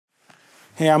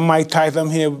Hey, I'm Mike Tyson. I'm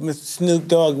here with Mr. Snoop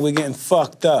Dogg. We're getting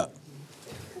fucked up.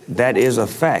 That is a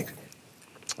fact.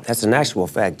 That's an actual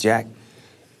fact, Jack.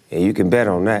 And you can bet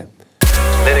on that.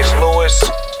 Lennox Lewis,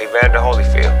 Evander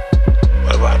Holyfield.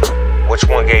 What about him? Which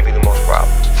one gave you the most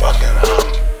problems?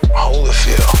 Fucking,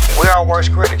 Holyfield. We're our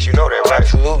worst critics, you know that, right?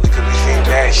 Absolutely, because we seen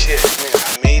bad shit.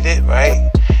 I made it,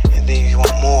 right? And then you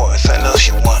want more. There's something else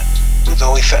you want. There's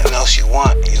always something else you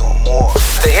want. You want more.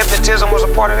 The hypnotism was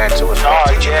a part of that, too.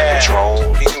 Oh, yeah.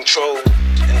 Control. He controlled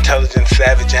intelligent,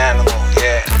 savage animal,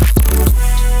 yeah.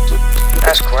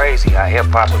 That's crazy how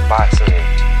hip-hop and boxing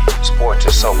and sports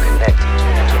are so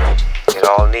connected. It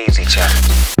all needs each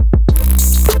other.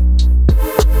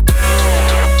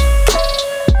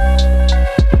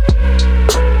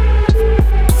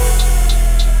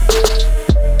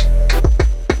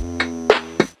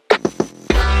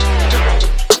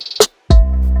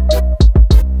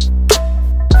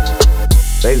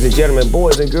 Ladies and gentlemen,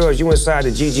 boys and girls, you inside the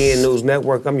GGN News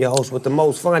Network. I'm your host with the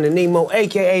most, Finding Nemo,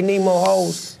 a.k.a. Nemo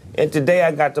Hoes. And today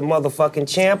I got the motherfucking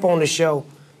champ on the show.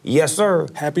 Yes, sir.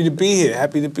 Happy to be here.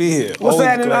 Happy to be here. What's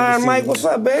happening, Iron Mike? What's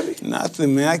up, baby?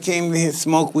 Nothing, man. I came to here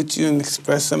smoke with you and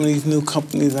express some of these new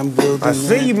companies I'm building. I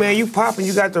see you, man. You popping.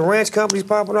 You got the ranch companies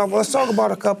popping off. Let's talk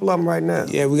about a couple of them right now.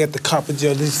 Yeah, we got the copper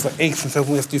gel. This is for aches and stuff.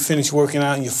 After you finish working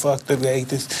out and you're fucked up, you ate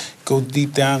this. Go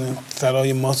deep down and start all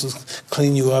your muscles,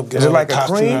 clean you up, get all the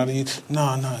toxin out of you.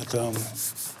 No,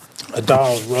 it's a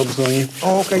doll rubs on you.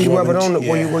 Oh, okay. You rub it on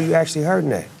where you actually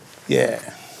hurting that. Yeah.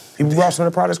 You brought some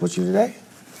of the products with you today?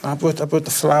 I brought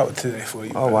the flower today for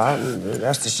you. Oh, wow.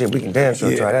 That's the shit. We can damn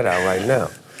sure try that out right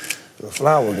now. The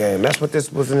flower game. That's what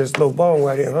this was in this little bowl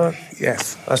right here, huh?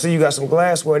 Yes. I see you got some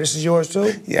glassware. This is yours,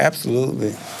 too? Yeah, absolutely.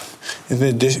 It's an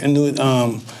edition. I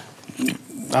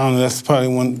don't know, that's probably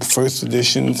one of the first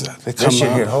editions that come out. This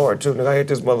shit hit hard, too. Nigga, I hit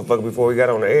this motherfucker before we got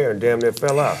on the air and damn near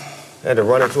fell out. I had to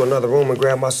run into another room and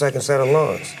grab my second set of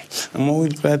lungs. I'm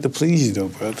always glad to please you, though,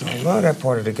 brother. I love that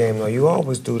part of the game, though. You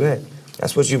always do that.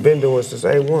 That's what you've been doing since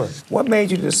A1. What made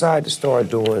you decide to start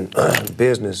doing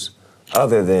business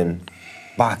other than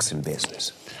boxing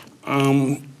business?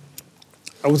 I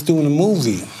was doing a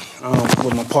movie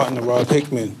with my partner, Rob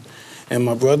Hickman, and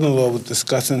my brother-in-law was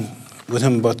discussing with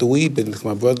him about the weed business.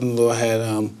 My brother-in-law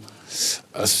had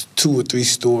 2 or 3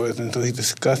 stores, and so he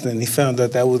discussed it, and he found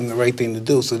out that wasn't the right thing to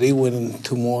do, so they went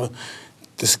into more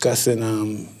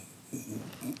discussing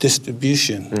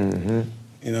distribution,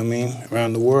 you know what I mean,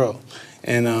 around the world.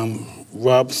 And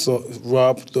Rob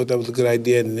thought that was a good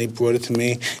idea, and they brought it to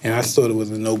me, and I thought it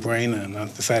was a no-brainer, and I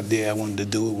decided I wanted to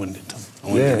do it. I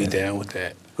wanted to be down with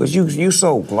that. Because you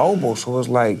so global, so it's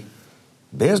like,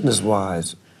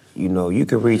 business-wise, you know, you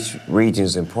can reach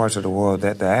regions and parts of the world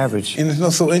that the average... And it's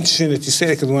not so interesting that you say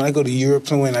that, because when I go to Europe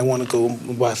somewhere and I want to go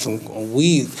buy some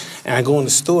weed, and I go in the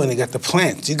store and they got the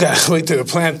plants. You got to wait till the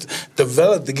plant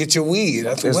develop to get your weed.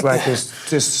 It's like it's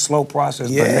just a slow process,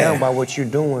 but now by what you're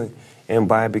doing and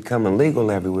by becoming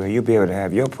legal everywhere, you'll be able to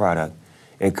have your product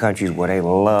in countries where they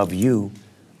love you.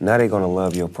 Now they're going to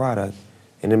love your product,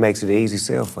 and it makes it an easy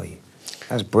sell for you.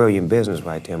 That's brilliant business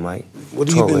right there, Mike. What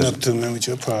have you been up to, man, with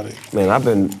your product? Man,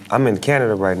 I'm in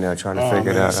Canada right now trying to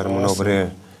figure it out. I went over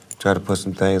there, try to put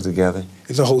some things together.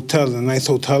 It's a nice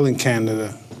hotel in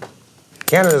Canada.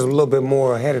 Canada's a little bit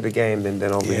more ahead of the game than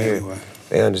over here. Right.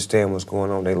 They understand what's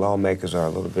going on. Their lawmakers are a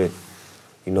little bit,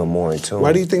 you know, more in tune.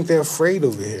 Why do you think they're afraid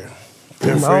over here? I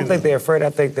don't think they're afraid.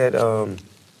 I think that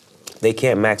they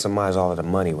can't maximize all of the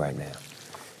money right now,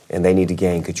 and they need to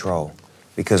gain control.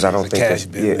 Because I don't think cash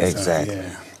business,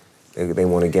 exactly. They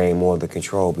want to gain more of the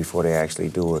control before they actually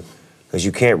do it. Because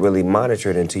you can't really monitor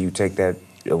it until you take that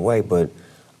away. But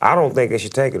I don't think they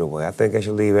should take it away. I think they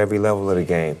should leave every level of the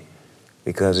game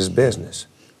because it's business.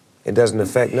 It doesn't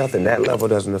affect nothing. That level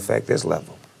doesn't affect this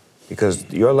level. Because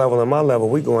your level and my level,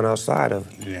 we're going outside of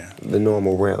the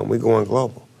normal realm. We're going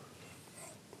global.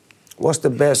 What's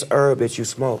the best herb that you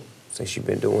smoke since you've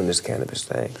been doing this cannabis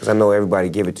thing? Because I know everybody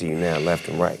give it to you now, left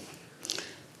and right.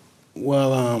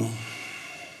 Well,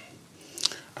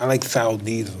 I like sour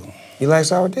diesel. You like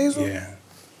sour diesel? Yeah.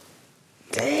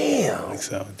 Damn. I like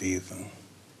sour diesel.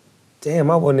 Damn,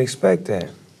 I wouldn't expect that.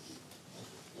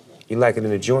 You like it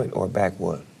in a joint or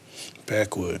backwood?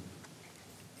 Backwood.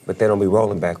 But they don't be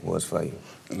rolling backwoods for you.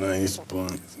 No, it's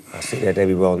blunt. I see that they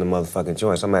be rolling the motherfucking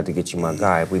joints. I'm gonna have to get you my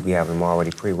guy if we be having them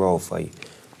already pre-rolled for you,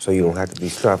 so you don't have to be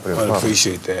stuffing and I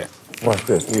appreciate that. Watch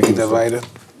this. You get that lighter?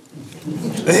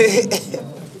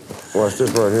 Watch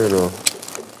this right here, though.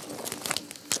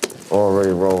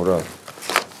 Already rolled up.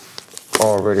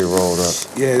 Already rolled up.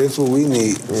 Yeah, that's what we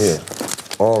need. Yeah.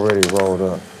 Already rolled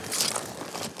up.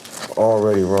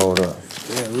 Already rolled up.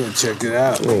 Yeah, we're gonna check it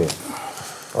out. Yeah.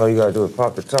 All you gotta do is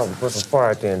pop the top and put some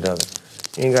fire at the end of it.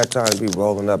 You ain't got time to be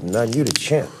rolling up nothing. You the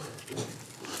champ.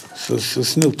 So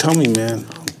Snoop, tell me, man.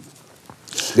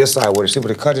 This side where the see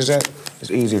where the cut is at?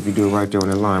 It's easy if you do it right there on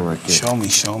the line right there. Show me.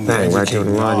 Bang, right there on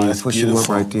the line, you push him up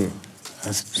beautiful. right there.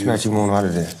 That's Snatch him on out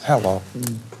of there. Hello.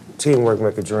 Teamwork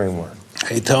make a dream work.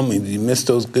 Hey, tell me, did you miss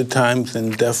those good times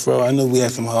in Death Row? I know we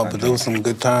had some hard, but those were some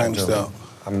good times, though.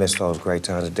 I miss those great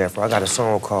times at Death Row. I got a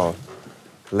song called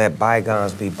Let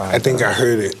Bygones Be Bygones. I think I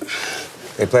heard it.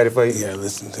 They played it for you? Yeah, I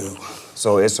listened to it.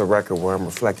 So it's a record where I'm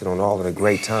reflecting on all of the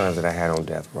great times that I had on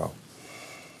Death Row.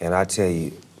 And I tell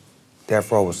you,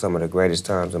 Death Row was some of the greatest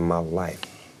times in my life.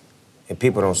 And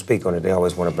people don't speak on it. They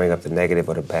always want to bring up the negative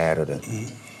or the bad or the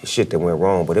shit that went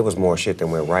wrong, but it was more shit that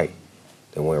went right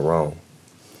than went wrong.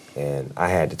 And I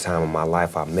had the time of my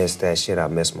life. I missed that shit. I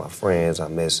miss my friends. I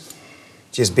miss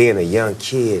just being a young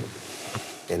kid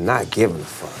and not giving a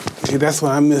fuck. See, that's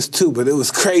what I missed too, but it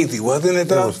was crazy, wasn't it,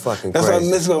 though? It was fucking that's crazy. That's what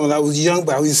I missed about when I was young,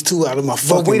 but I was too out of my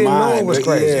fucking mind. But we didn't know it was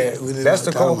crazy. Yeah, that's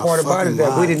the cool part about it,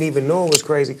 that we didn't even know it was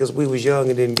crazy because we was young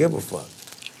and didn't give a fuck.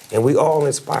 And we all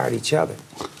inspired each other.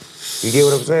 You get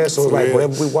what I'm saying? So it's like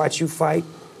whenever we watch you fight,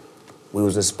 we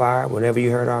was inspired. Whenever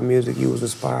you heard our music, you was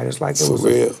inspired. It's like it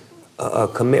was a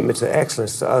commitment to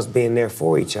excellence, to us being there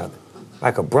for each other.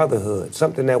 Like a brotherhood,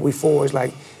 something that we forged.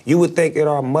 Like, you would think that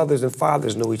our mothers and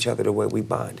fathers knew each other the way we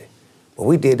bonded. But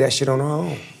we did that shit on our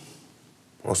own.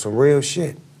 On some real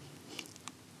shit.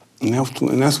 And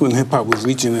that's when hip-hop was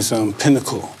reaching its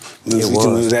pinnacle. It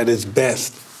was at its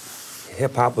best.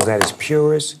 Hip-hop was at its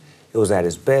purest. It was at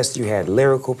its best. You had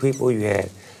lyrical people. You had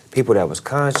people that was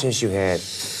conscious. You had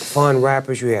fun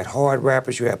rappers. You had hard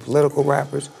rappers. You had political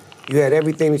rappers. You had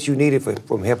everything that you needed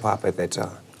from hip-hop at that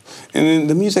time. And then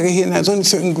the music I hear now, there's only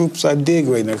certain groups I dig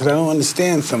right now, because I don't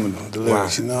understand some of them, the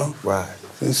lyrics, you know? Right.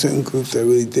 There's certain groups I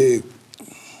really dig.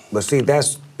 But see,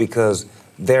 that's because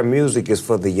their music is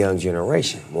for the young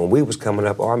generation. When we was coming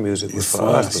up, our music was for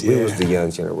us, but we was the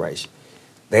young generation.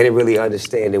 They didn't really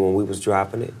understand it when we was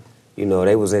dropping it. You know,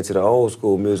 they was into the old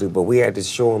school music, but we had to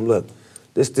show them, look,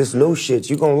 this new shit,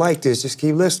 you gonna like this, just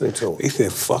keep listening to it. They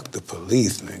said, fuck the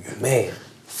police, nigga. Man.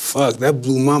 Fuck, that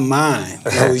blew my mind.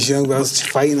 I was young, but I was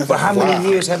fighting. But how many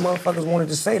years had motherfuckers wanted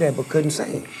to say that but couldn't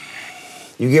say it?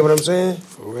 You get what I'm saying?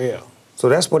 For real. So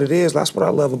that's what it is. That's what I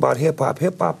love about hip-hop.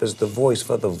 Hip-hop is the voice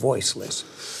for the voiceless.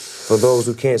 For those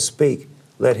who can't speak,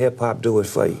 let hip-hop do it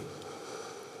for you.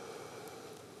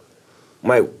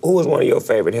 Mike, who was one of your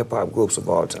favorite hip-hop groups of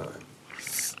all time?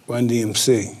 Run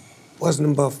DMC. Wasn't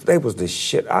them buff? They was the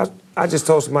shit. I just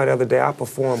told somebody the other day, I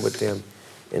performed with them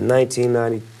in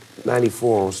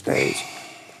 1994 on stage.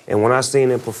 And when I seen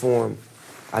them perform,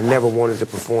 I never wanted to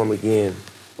perform again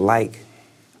like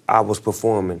I was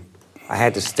performing. I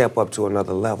had to step up to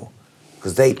another level.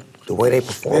 Because the way they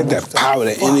performed. They had that power,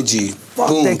 that energy.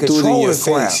 Boom, they control the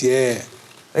crowd. Face, yeah.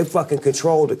 They fucking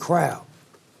control the crowd.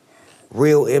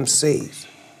 Real MCs.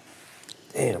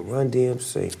 Damn, Run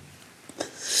DMC.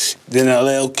 Then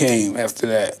LL came after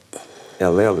that.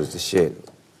 LL is the shit.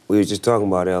 We was just talking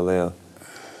about LL.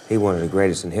 He one of the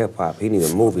greatest in hip-hop. He need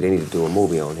a movie. They need to do a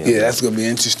movie on him. Yeah, that's going to be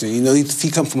interesting. You know, he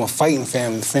come from a fighting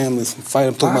family from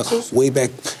fighting. I'm talking about way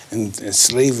back in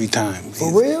slavery time.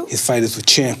 For real? His fighters were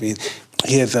champions.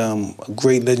 He has a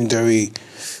great legendary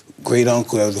great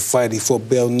uncle that was a fighter. He fought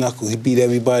Bell Knuckles. He beat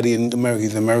everybody in America.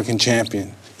 He's an American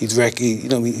champion. He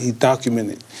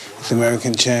documented. He's an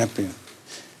American champion.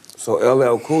 So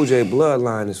LL Cool J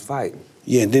bloodline is fighting.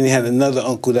 Yeah, and then he had another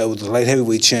uncle that was a light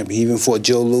heavyweight champion. He even fought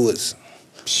Joe Louis.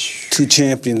 2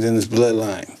 champions in his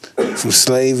bloodline from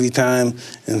slavery time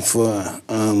and for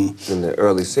in the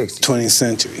early 60s. 20th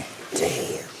century.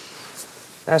 Damn.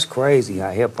 That's crazy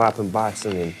how hip-hop and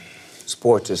boxing and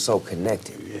sports are so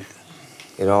connected. Yeah.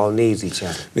 It all needs each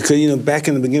other. Because, you know, back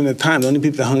in the beginning of time, the only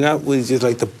people that hung out with just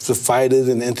like the fighters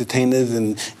and the entertainers,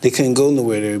 and they couldn't go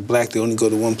nowhere. They were black. They only go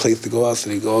to one place to go out, so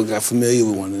they all got familiar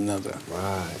with one another.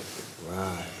 Right,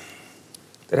 right.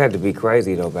 That had to be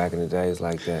crazy, though, back in the days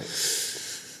like that.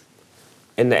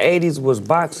 In the 80s, was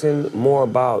boxing more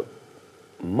about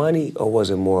money, or was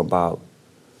it more about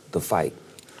the fight?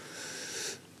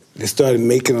 They started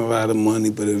making a lot of money,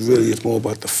 but it really is more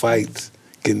about the fights.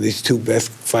 Getting these 2 best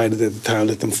fighters at the time,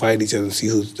 let them fight each other and see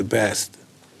who's the best.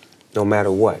 No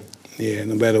matter what? Yeah,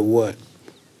 no matter what.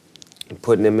 And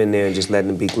putting them in there and just letting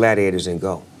them be gladiators and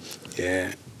go.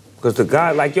 Yeah. Because the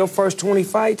guy, like your first 20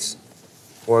 fights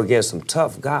were against some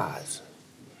tough guys.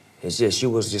 It's just, you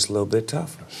was just a little bit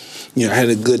tougher. You know, I had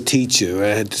a good teacher. I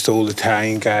had this old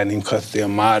Italian guy named Custer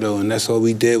Amato, and that's all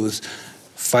we did was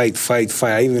fight.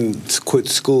 I even quit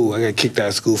school. I got kicked out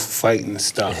of school for fighting and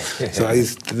stuff. So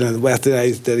after that, I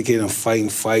used to dedicate on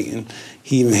fighting.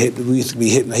 He even he used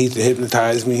to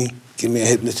hypnotize me, give me a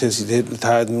hypnotist. He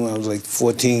hypnotized me when I was like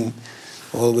 14,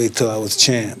 all the way till I was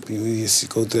champ. We used to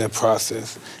go through that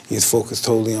process. He was focused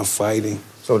totally on fighting.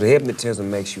 So the hypnotism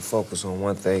makes you focus on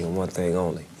one thing and one thing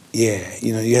only. Yeah,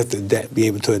 you have to be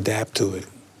able to adapt to it.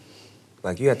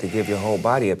 Like you have to give your whole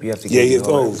body up. You have to give your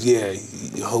whole... Your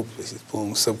hope is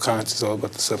boom, subconscious, all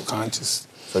about the subconscious.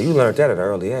 So you learned that at an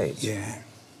early age. Yeah.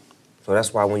 So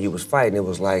that's why when you was fighting, it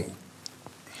was like,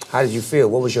 how did you feel?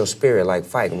 What was your spirit like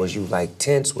fighting? Was you like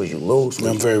tense? Was you loose?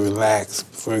 I'm very relaxed,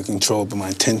 very controlled, but my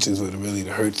intentions were really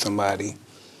to hurt somebody.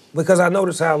 Because I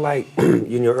noticed how like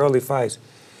in your early fights,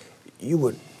 you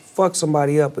would fuck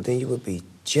somebody up, but then you would be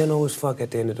gentle as fuck at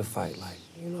the end of the fight. Like,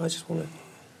 I just want to...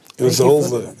 It was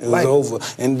over. It was over.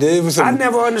 And there was I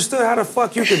never understood how the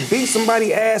fuck you could beat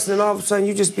somebody's ass and then all of a sudden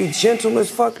you just be gentle as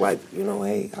fuck. Like, hey,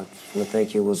 I just want to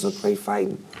thank you. It was a great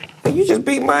fighting. And you just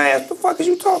beat my ass. What the fuck is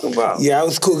you talking about? Yeah, I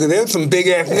was cool because there was some big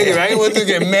ass niggas. I didn't want to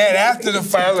get mad after the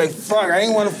fight. I was like, fuck. I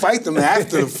didn't want to fight them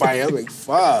after the fight. I was like,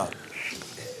 fuck.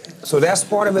 So that's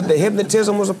part of it. The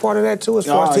hypnotism was a part of that too, as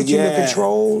far as teaching you to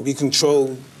control? Be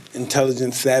controlled,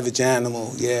 intelligent, savage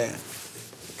animal, yeah.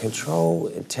 Control,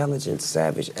 intelligent,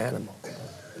 savage animal.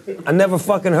 I never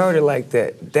fucking heard it like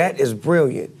that. That is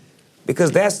brilliant.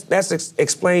 Because that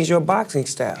explains your boxing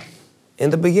style. In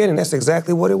the beginning, that's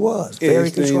exactly what it was. Very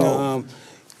controlled.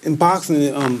 In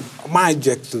boxing, my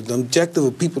objective, the objective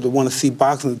of people that want to see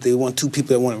boxing, they want two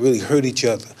people that want to really hurt each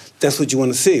other. That's what you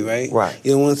want to see, right? Right.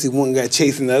 You don't want to see one guy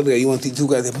chasing the other guy. You want to see two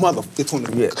guys that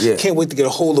motherfucker. Can't wait to get a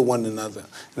hold of one another.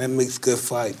 And that makes good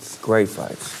fights. Great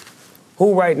fights.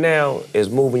 Who right now is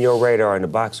moving your radar in the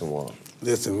boxing world?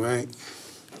 Listen, right?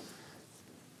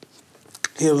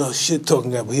 He a little shit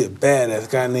talking guy, but he a badass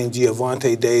guy named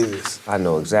Gervonta Davis. I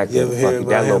know exactly that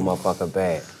little motherfucker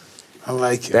bad. I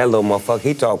like it. That little motherfucker,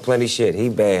 he talk plenty shit. He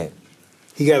bad.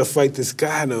 He got to fight this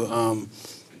guy, the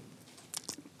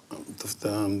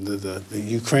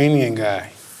Ukrainian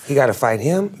guy. He got to fight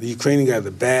him? The Ukrainian guy, the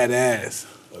badass.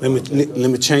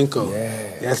 Limachenko.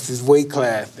 Yeah. That's his weight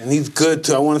class. And he's good,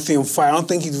 too. I want to see him fight. I don't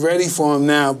think he's ready for him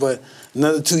now, but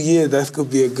another 2 years, that's going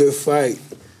to be a good fight.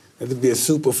 That'll be a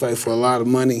super fight for a lot of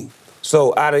money.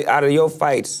 So out of your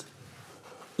fights,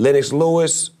 Lennox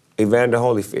Lewis, Evander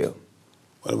Holyfield.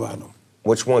 What about him?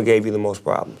 Which one gave you the most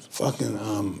problems? Fucking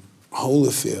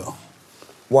Holyfield.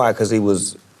 Why? Because he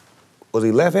was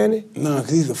he left-handed? No,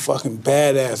 because he's a fucking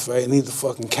badass, right? And he's a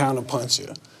fucking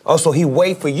counterpuncher. Oh, so he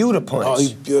wait for you to punch? Oh,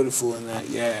 he's beautiful in that,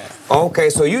 yeah. Okay,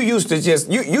 so you used to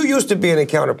you used to being a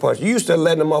counterpuncher. You used to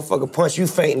letting the motherfucker punch, you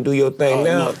faint and do your thing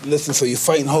now. No, listen, so you're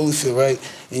fighting Holyfield, right?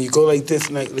 And you go like this,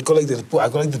 and I go like this, I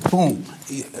go like this, boom.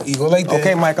 You go like that.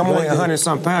 Okay, Mike, I'm only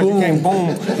 100-something pounds. You can't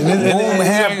boom,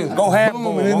 go half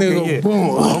boom. Okay,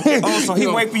 yeah. Oh, so he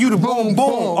wait for you to boom,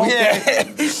 boom.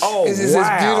 Okay. Yeah. Oh, it's just this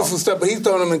beautiful stuff, but he's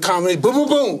throwing them in combination, boom, boom,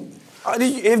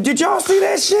 boom. Did y'all see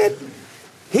that shit?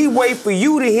 He wait for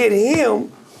you to hit him,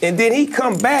 and then he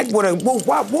come back with a whoop,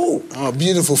 wop, whoop. Oh,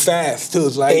 beautiful, fast, too.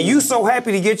 It's like, and you so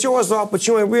happy to get yours off, but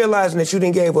you ain't realizing that you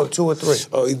didn't gave up 2 or 3.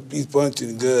 Oh, he's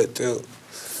punching good, too.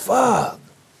 Fuck.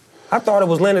 I thought it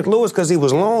was Lennox Lewis because he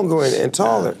was longer and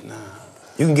taller. Nah.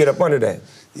 You can get up under that.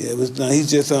 Yeah,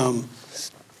 he's just, Lennox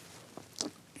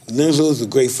Lewis is a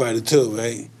great fighter, too,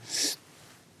 right?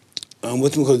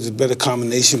 What's because he's a better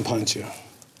combination puncher.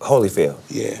 Holyfield?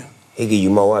 Yeah. He give you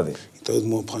more of it? Throws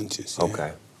more punches.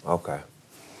 Yeah. Okay.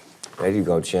 There you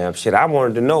go, champ. Shit, I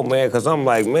wanted to know, man, because I'm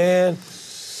like, man,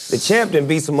 the champ didn't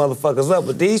beat some motherfuckers up,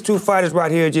 but these 2 fighters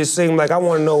right here just seem like I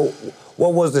want to know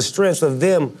what was the strength of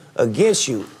them against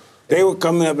you. They were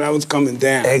coming up and I was coming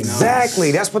down. Exactly.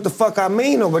 You know? That's what the fuck I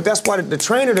mean, though. But that's why the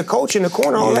trainer, the coach in the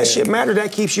corner, all that shit matter.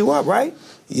 That keeps you up, right?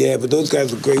 Yeah, but those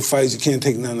guys are great fighters. You can't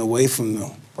take nothing away from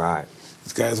them. Right.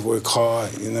 These guys work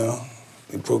hard, you know.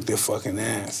 They broke their fucking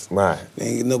ass. Right.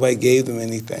 Nobody gave them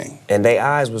anything. And their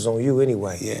eyes was on you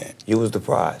anyway. Yeah. You was the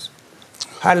prize.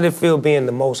 How did it feel being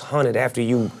the most hunted after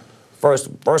you first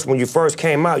when you first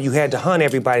came out, you had to hunt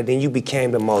everybody, then you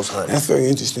became the most hunted? That's very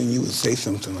interesting you would say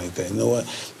something like that. You know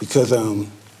what? Because when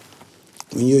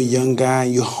you're a young guy,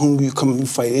 you're hungry, you come and you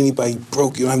fight anybody, you're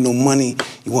broke, you don't have no money,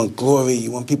 you want glory,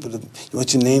 you want people to, you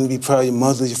want your name to be proud of your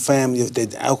mother, your family, if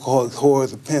they're alcoholics,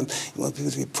 whores, or pimps, you want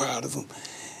people to be proud of them.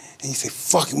 And you say,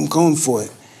 fuck it, I'm going for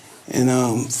it. And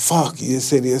fuck, you just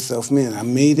say to yourself, man, I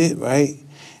made it, right?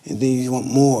 And then you want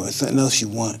more, it's something else you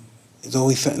want. There's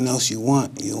always something else you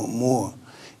want more.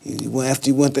 After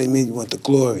you want that, you want the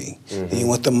glory, then you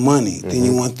want the money, then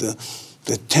you want the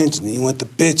the attention, then you want the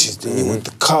bitches, then you want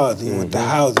the cars, then you want the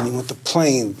house, then you want the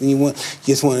plane, then you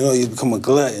just want to know you become a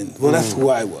glutton. Well, that's who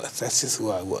I was. That's just who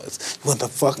I was. You want the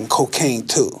fucking cocaine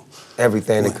too.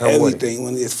 Everything that comes with it. Everything. You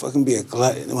want to just fucking be a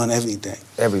glutton. You want everything.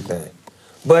 Everything.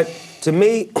 But to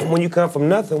me, when you come from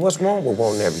nothing, what's wrong with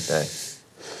wanting everything?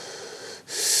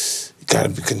 You gotta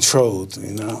be controlled,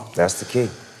 you know? That's the key.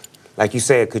 Like you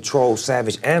say, a controlled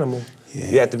savage animal,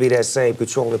 you have to be that same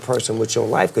controlling person with your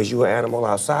life because you're an animal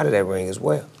outside of that ring as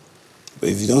well. But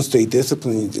if you don't stay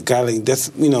disciplined, you gotta,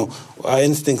 that's, you know, our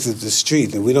instincts is the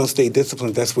street. If we don't stay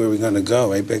disciplined, that's where we're gonna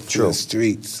go, right back to the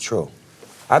streets. True.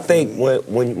 I think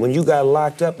when you got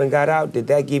locked up and got out, did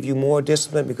that give you more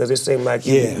discipline? Because it seemed like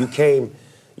you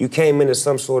came into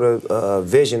some sort of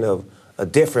vision of a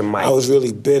different Mike. I was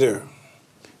really bitter.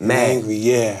 Mad. And angry,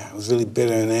 yeah. I was really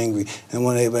bitter and angry. And I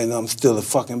want everybody to know I'm still the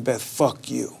fucking best. Fuck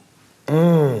you.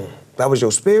 That was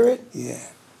your spirit? Yeah.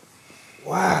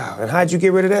 Wow. And how'd you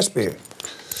get rid of that spirit?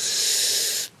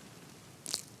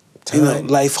 Time. You know,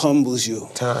 life humbles you.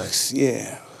 Time.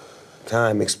 Yeah.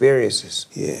 Time, experiences.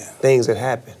 Yeah. Things that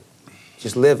happen.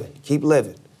 Just living. Keep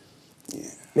living. Yeah.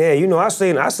 Yeah, you know, I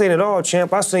seen it all,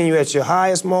 champ. I seen you at your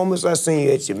highest moments. I seen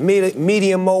you at your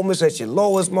medium moments, at your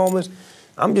lowest moments.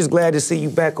 I'm just glad to see you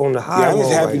back on the high. Yeah, I'm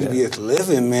just happy to be just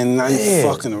living, man. Not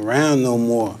fucking around no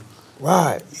more.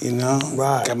 Right. You know?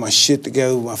 Right. Got my shit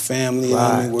together with my family, you know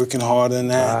what I mean? Working harder than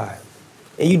that. Right.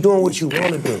 And you doing what you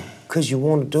want to do, because you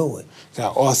want to do it.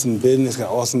 Got awesome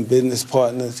business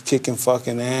partners, kicking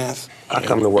fucking ass. I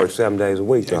come to work 7 days a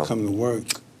week, though. I come to work.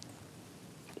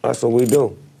 That's what we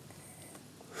do.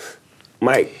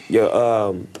 Mike,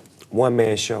 your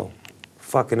one-man show,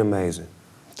 fucking amazing.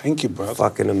 Thank you, brother.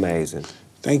 Fucking amazing.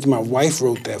 Thank you. My wife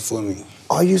wrote that for me.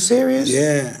 Are you serious?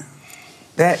 Yeah.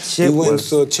 That shit we went and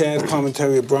saw Chad's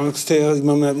commentary at Bronx Tale. You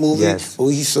remember that movie? Yes. Well,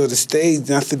 he saw the stage,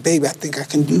 and I said, baby, I think I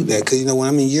can do that. Because, you know, when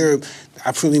I'm in Europe,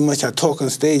 I talk on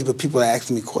stage, but people are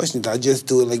asking me questions. I just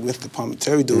do it like Mr.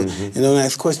 Palmentary do it. And don't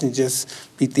ask questions,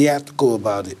 just be theatrical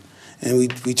about it. And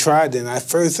we tried it, and at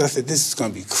first I said, this is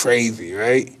going to be crazy,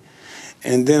 right?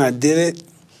 And then I did it.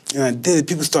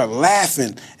 People started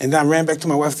laughing, and then I ran back to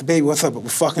my wife and said, baby, what's up? We're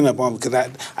fucking up on because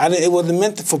it wasn't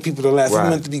meant for people to laugh. It was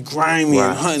meant to be grimy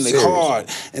and hunting, like hard.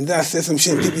 And then I said some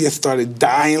shit, and people just started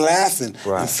dying laughing.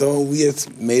 And so we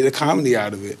just made a comedy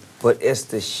out of it. But it's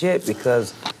the shit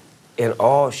because in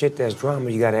all shit that's drama,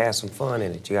 you gotta have some fun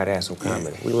in it. You gotta have some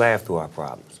comedy. We laugh through our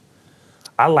problems.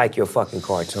 I like your fucking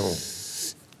cartoon.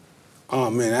 Oh,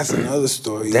 man, that's another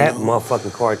story. That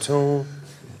motherfucking cartoon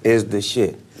is the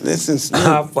shit. Listen, Snoop,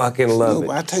 I fucking love it.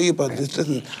 I tell you about this.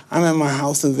 Listen, I'm at my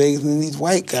house in Vegas, and these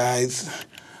white guys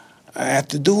are at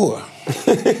the door.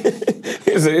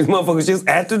 These motherfuckers just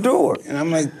at the door. And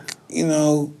I'm like, you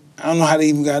know, I don't know how they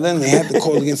even got in. They had to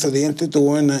call again, so they entered the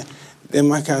door, and then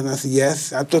my cousin, I said,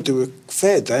 yes. I thought they were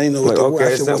feds. I didn't know what they were.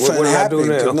 I said, what's happening?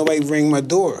 Because nobody rang my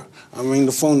door. I rang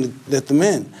the phone to let them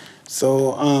in.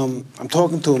 So I'm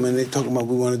talking to them, and they're talking about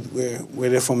where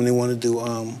they're from, and they want to do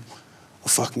a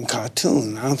fucking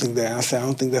cartoon. I said, I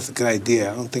don't think that's a good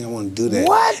idea. I don't think I want to do that.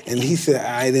 What? And he said,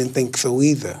 I didn't think so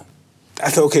either. I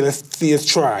said, okay, let's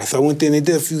try. So I went there, and they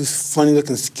did a few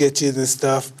funny-looking sketches and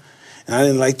stuff, and I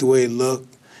didn't like the way it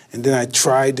looked. And then I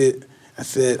tried it. I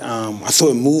said, I saw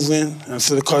it moving, and I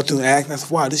saw the cartoon acting. I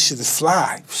said, wow, this shit is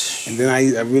fly. And then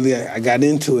I got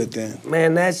into it then.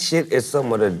 Man, that shit is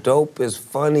some of the dopest,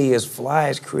 funniest,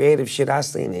 flyest, creative shit I've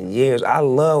seen in years. I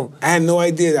had no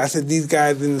idea. I said, these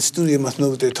guys in the studio must know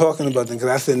what they're talking about then, because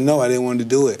I said, no, I didn't want to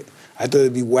do it. I thought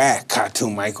it'd be whack,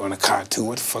 cartoon Mike on a cartoon.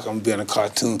 What the fuck, I'm gonna be on a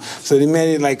cartoon? So they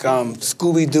made it like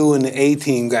Scooby-Doo and the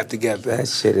A-Team got together. That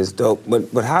shit is dope.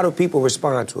 But how do people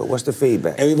respond to it? What's the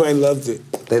feedback? Everybody loved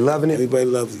it. They loving it? Everybody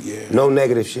loves it, yeah. No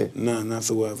negative shit? None,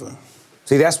 whatsoever.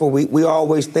 See, that's what we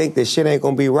always think that shit ain't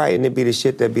gonna be right and it be the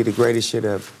shit that be the greatest shit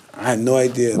ever. I had no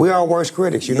idea. We are worst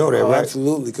critics, you know that, right?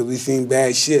 Absolutely, because we seen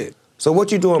bad shit. So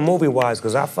what you doing movie-wise?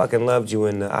 Because I fucking loved you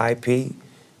in the IP.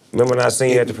 Remember when I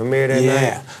seen you at the premiere that night?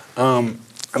 Yeah.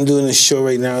 I'm doing this show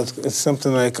right now. It's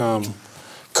something like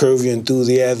Curb Your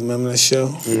Enthusiasm. Remember that show?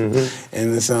 Mm-hmm.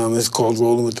 And it's called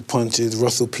Rolling with the Punches.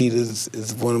 Russell Peters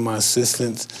is one of my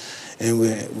assistants, and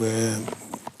we're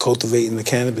cultivating the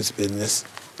cannabis business.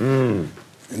 And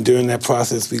during that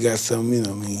process, we got some,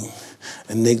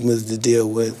 enigmas to deal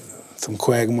with, some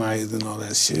quagmires and all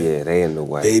that shit. Yeah, they in the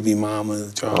way. Baby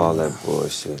mamas, drama. All that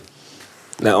bullshit.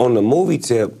 Now, on the movie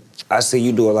tip, I see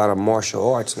you do a lot of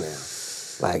martial arts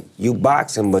now. Like, you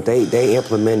boxing, but they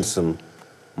implement some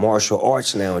martial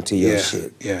arts now into your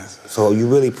shit. Yeah. So you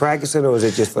really practicing, or is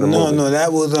it just for the movie? No,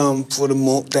 that was for the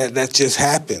that just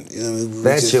happened. You know,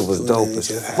 that shit was dope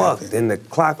as fuck. Then the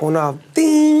clock went off.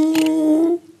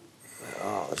 Ding.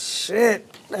 shit.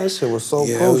 That shit was so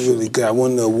Yeah, crucial. it was really good. I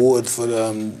won the award for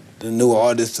the new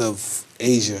artist of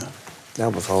Asia.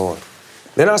 That was hard.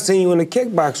 Then I seen you in the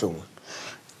kickboxer one.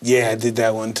 Yeah, I did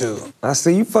that one too. I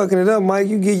see you fucking it up, Mike.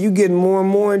 You getting more and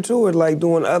more into it, like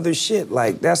doing other shit.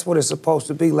 Like that's what it's supposed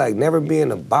to be like. Never be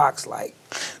in a box, like.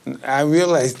 I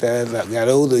realized that as I got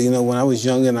older, you know, when I was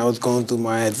younger and I was going through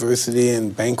my adversity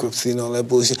and bankruptcy and all that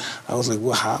bullshit, I was like,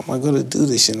 well, how am I going to do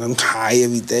this shit? And I'm high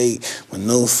every day. My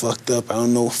nose fucked up. I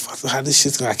don't know how this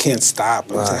shit's going to, I can't stop.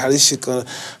 I'm like, how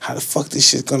the fuck this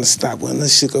shit going to stop? When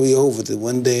this shit going to be over? Then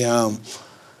one day,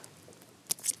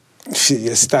 shit,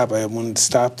 yeah, stop. I wanted to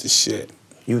stop this shit.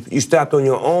 You stopped on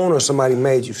your own or somebody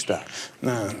made you stop?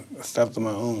 Nah, I stopped on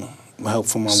my own. My help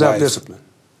from my wife. Self-discipline.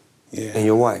 Yeah. And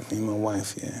your wife? And my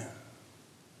wife, yeah.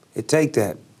 It take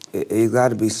that. You got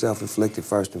to be self-inflicted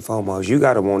first and foremost. You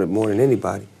got to want it more than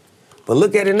anybody. But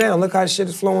look at it now. Look how shit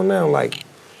is flowing now. Like,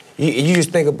 you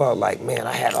just think about, like, man,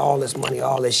 I had all this money,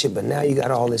 all this shit, but now you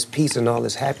got all this peace and all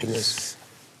this happiness,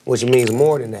 which means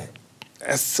more than that.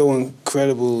 That's so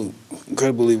incredibly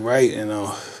right, you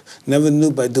know. Never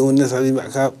knew by doing this,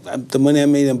 the money I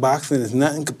made in boxing is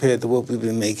nothing compared to what we've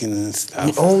been making and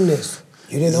stuff. You own this.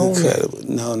 You didn't own it.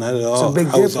 No, not at all. It's a big I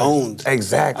difference. was owned.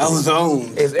 Exactly. I was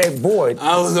owned. Boy,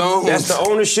 I was owned. That's the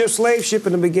ownership, slave ship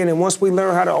in the beginning. Once we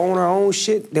learn how to own our own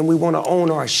shit, then we want to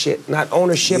own our shit. Not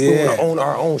ownership, we want to own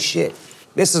our own shit.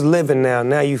 This is living now.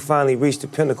 Now you finally reached the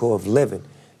pinnacle of living.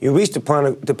 You reached the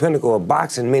pinnacle of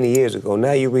boxing many years ago.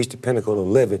 Now you reached the pinnacle of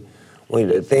living. When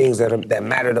the things that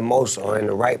matter the most are in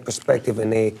the right perspective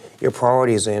and your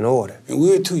priorities are in order. And we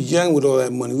were too young with all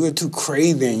that money. We were too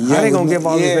crazy and young. How they gonna give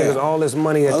all these niggas all this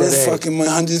money at that age? All this fucking money,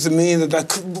 hundreds of millions.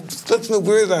 Listen to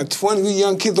we're like 20, we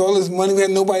young kids, all this money. We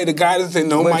had nobody to guide us and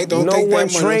no, Mike, don't take that money. No one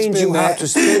trained you how to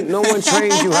spend. No one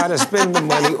trained you how to spend the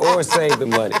money or save the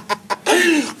money.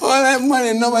 All that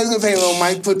money, nobody's gonna say, "Oh,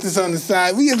 Mike, put this on the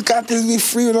side." We just got to be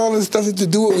free with all this stuff to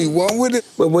do what we want with it.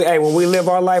 But when we live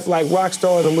our life like rock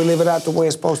stars and we live it out the way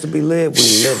it's supposed to be lived,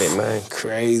 we live it, man.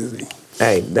 Crazy.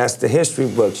 Hey, that's the history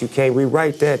books. You can't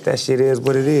rewrite that. That shit is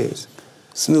what it is.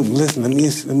 Snoop, listen,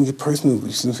 let me get personal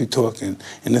since we're talking,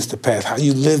 and it's the past. How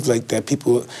you live like that,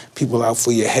 people out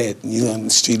for your head. You on the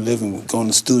street living, going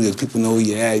to studios, people know where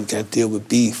you're at, you got to deal with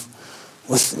beef.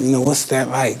 What's that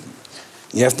like?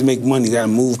 You have to make money, you got to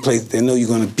move places, they know you're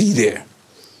going to be there.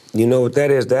 You know what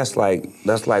that is? That's like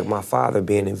my father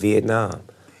being in Vietnam.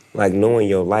 Like knowing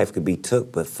your life could be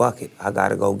took, but fuck it, I got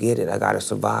to go get it. I got to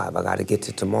survive. I got to get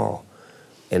to tomorrow.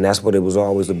 And that's what it was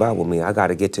always about with me. I got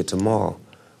to get to tomorrow.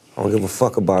 I don't give a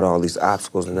fuck about all these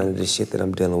obstacles and none of this shit that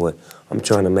I'm dealing with. I'm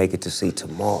trying to make it to see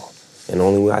tomorrow. And the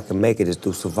only way I can make it is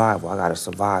through survival. I gotta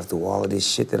survive through all of this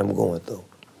shit that I'm going through.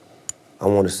 I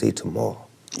want to see tomorrow.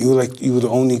 You were the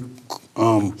only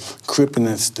Crip in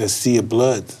that sea of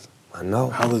blood. I know.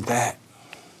 How was that?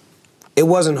 It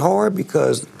wasn't hard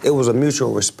because it was a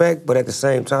mutual respect, but at the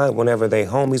same time, whenever they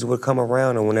homies would come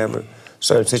around or whenever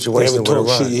certain situations would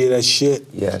arise. Shit, you hear that shit?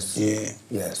 Yes. Yeah.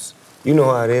 Yes. You know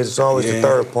how it is. It's always the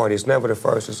third party. It's never the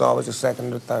first. It's always the second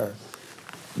or the third.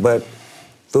 But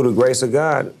through the grace of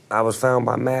God, I was found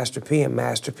by Master P, and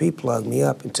Master P plugged me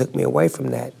up and took me away from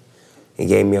that and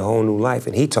gave me a whole new life,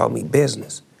 and he taught me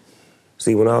business.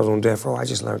 See, when I was on death row, I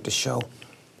just learned to show.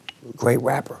 Great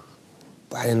rapper.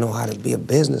 But I didn't know how to be a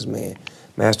businessman.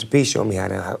 Master P showed me how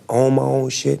to own my own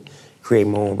shit, create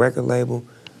my own record label,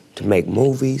 to make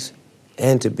movies,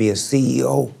 and to be a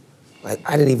CEO. Like,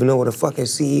 I didn't even know what a fucking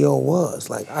CEO was.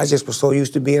 Like, I just was so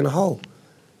used to being a hoe.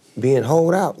 Being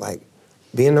hoed out, like,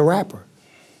 being the rapper.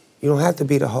 You don't have to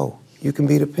be the hoe. You can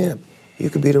be the pimp. You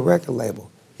can be the record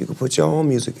label. You can put your own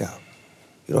music out.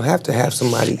 You don't have to have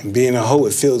somebody. And being a hoe,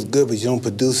 it feels good, but you don't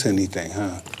produce anything,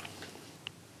 huh?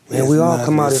 Man, we all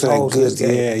come out as hoes in this game.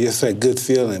 Yeah, it's that good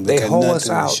feeling, but they hoe us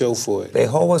out. Show for it. They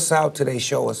hoe us out till they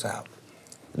show us out.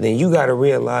 Then you got to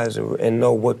realize and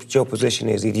know what your position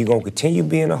is. Either you're going to continue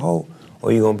being a hoe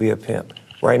or you're going to be a pimp.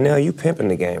 Right now, you pimping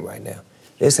the game right now.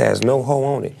 This has no hoe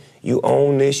on it. You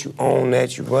own this, you own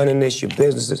that, you running this, your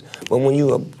businesses. But when you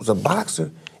was a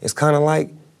boxer, it's kind of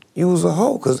like you was a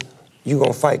hoe, because you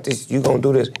going to fight this, you going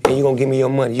to do this, and you going to give me your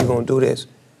money, you going to do this,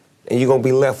 and you're going to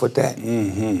be left with that.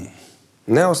 Mm-hmm.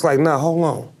 Now it's like, nah, hold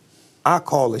on. I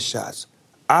call the shots.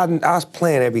 I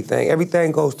plan everything.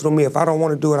 Everything goes through me. If I don't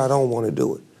want to do it, I don't want to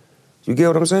do it. You get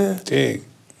what I'm saying? Dig.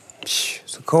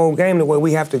 It's a cold game the way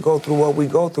we have to go through what we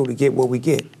go through to get what we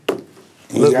get.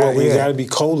 Look where we at. You gotta be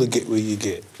cold to get where you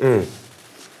get.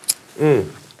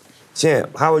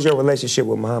 Champ, how was your relationship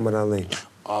with Muhammad Ali?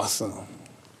 Awesome.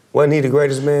 Wasn't he the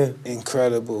greatest man?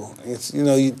 Incredible. It's, you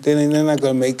know, they're not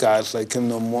gonna make guys like him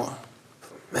no more.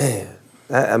 Man,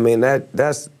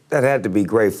 that's That had to be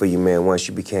great for you, man, once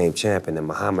you became champion and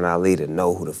Muhammad Ali to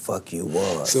know who the fuck you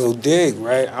was. So dig,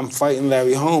 right? I'm fighting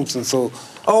Larry Holmes, and so...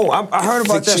 Oh, I heard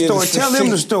about that story. Tell him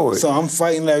the story. So I'm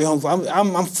fighting Larry Holmes.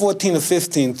 I'm 14 or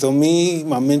 15, so me,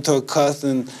 my mentor,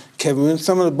 cousin, Kevin,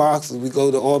 some of the boxers, we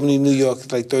go to Albany, New York,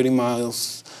 it's like 30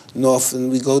 miles north,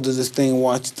 and we go to this thing and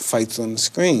watch the fights on the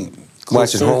screen.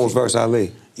 Watching Holmes versus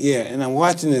Ali. Yeah, and I'm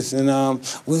watching this, and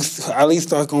Ali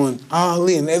start going,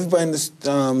 Ali, and everybody in the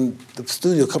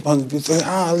studio, a couple hundred people, say,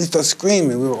 Ali start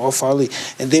screaming. We were off Ali,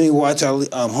 and then we watch Ali,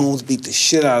 Holmes beat the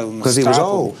shit out of him. Because he was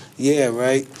old. Yeah,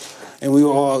 right. And we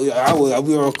were all, we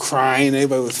were all crying.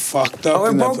 Everybody was fucked up. Oh,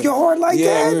 it broke your heart like that?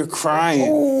 Yeah, we were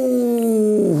crying.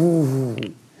 Ooh.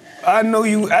 I know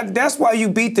you. That's why you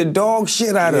beat the dog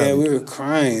shit out of him. Yeah, we were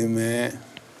crying, man.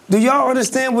 Do y'all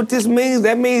understand what this means?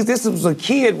 That means this was a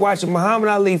kid watching Muhammad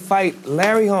Ali fight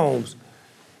Larry Holmes,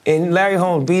 and Larry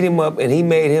Holmes beat him up, and he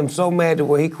made him so mad to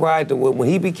where he cried to when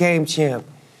he became champ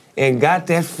and got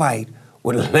that fight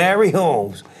with Larry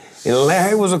Holmes, and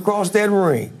Larry was across that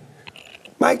ring.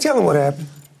 Mike, tell him what happened.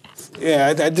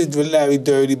 Yeah, I did with Larry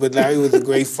dirty, but Larry was a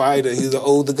great fighter. He was an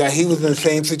older guy. He was in the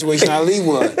same situation Ali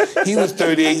was. He was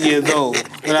 38 years old.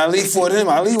 When Ali fought him,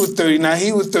 Ali was 39.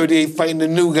 He was 38 fighting the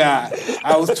new guy.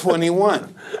 I was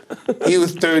 21. He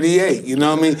was 38, you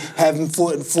know what I mean? Having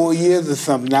fought in 4 years or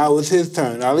something. Now it was his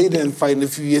turn. Ali didn't fight in a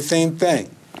few years, same thing.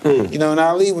 You know,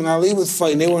 and when Ali was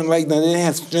fighting, they weren't like that. They didn't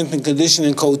have strength and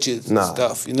conditioning coaches and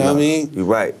stuff, you know what I mean? You're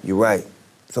right, you're right.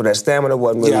 So that stamina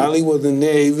wasn't really... Yeah, Ali wasn't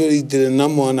there. He really did a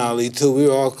number on Ali, too. We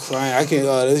were all crying. I can't...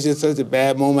 it was just such a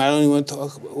bad moment. I don't even want to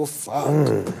talk about it. Well,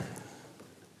 fuck.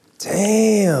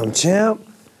 Damn, champ.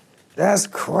 That's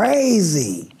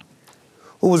crazy.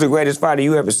 Who was the greatest fighter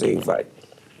you ever seen fight?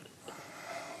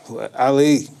 What,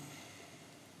 Ali.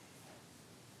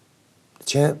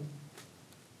 Champ?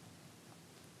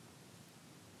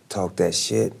 Talk that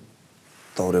shit.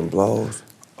 Throw them blows.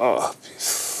 Oh,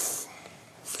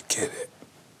 forget it.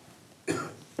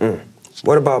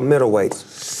 What about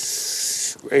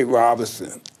middleweights? Ray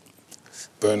Robinson.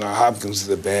 Bernard Hopkins is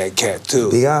a bad cat,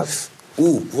 too. B.I.?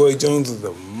 Ooh, Roy Jones was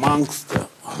a monster.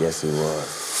 Yes, he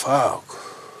was. Fuck.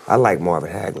 I like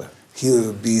Marvin Hagler. He was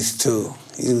a beast, too.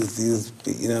 He was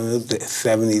you know, it was the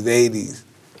 70s, 80s.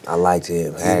 I liked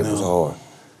him. Hagler was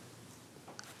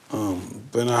hard.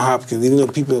 Bernard Hopkins, even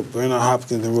though Bernard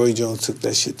Hopkins and Roy Jones took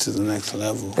that shit to the next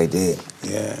level. They did.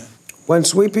 Yeah. Wasn't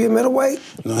Sweet Pea a middleweight?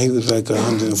 No, he was like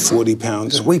 140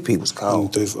 pounds. Sweet Pea was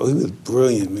cold. He was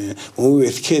brilliant, man. When we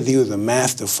were kids, he was a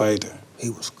master fighter. He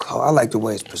was cold. I like the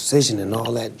way his precision and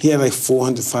all that. He had like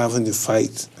 400, 500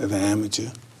 fights as an amateur.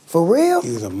 For real?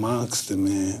 He was a monster,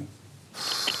 man.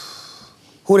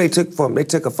 Who they took from him? They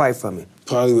took a fight from him.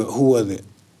 Probably, who was it?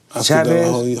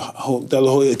 Chavez?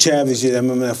 Chavez, yeah, I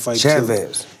remember that fight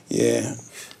Chavez. too. Yeah.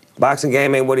 Boxing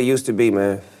game ain't what it used to be,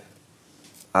 man.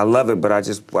 I love it, but I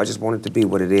just want it to be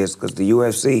what it is, because the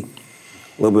UFC,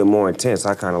 a little bit more intense.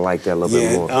 I kind of like that a little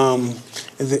bit more.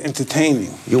 It's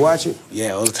entertaining. You watch it?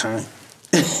 Yeah, all the time.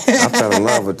 I fell in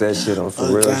love with that shit on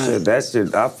some real shit. That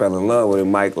shit, I fell in love with it,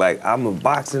 Mike. Like, I'm a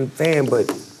boxing fan, but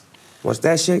once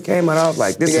that shit came out, I was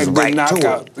like, this is right to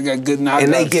it. They got good knockouts.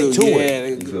 And they get to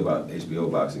it. What do you feel about HBO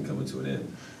boxing coming to an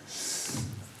end?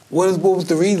 What was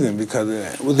the reason because of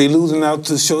that? Was they losing out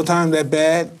to Showtime that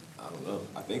bad? I don't know.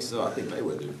 I think so. I think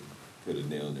Mayweather put a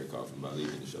nail in their coffin by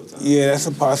leaving the Showtime. Yeah, that's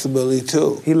a possibility,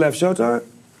 too. He left Showtime?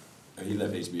 He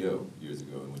left HBO years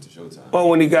ago and went to Showtime. Oh,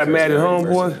 when he got mad at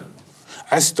Homeboy?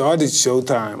 I started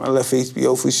Showtime. I left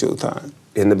HBO for Showtime.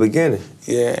 In the beginning?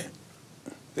 Yeah.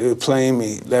 They were playing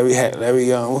me. Larry,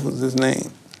 what was his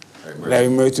name? Larry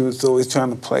Merchant was always trying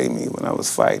to play me when I was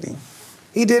fighting.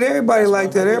 He did everybody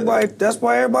like that. Everybody. That's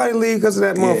why everybody leave because of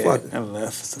that motherfucker. I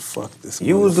left to fuck this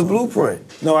You was the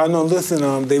blueprint. No, I know.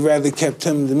 Listen, they rather kept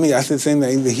him than me. I said the same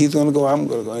thing. Either he's going to go, I'm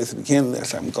going to go. They said, we can't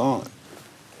let I'm gone.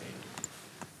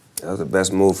 That was the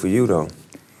best move for you, though.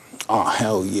 Oh,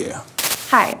 hell yeah.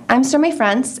 Hi, I'm Stormy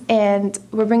France, and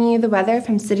we're bringing you the weather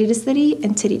from city to city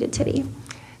and titty to titty.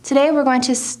 Today, we're going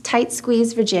to Tight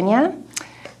Squeeze, Virginia.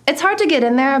 It's hard to get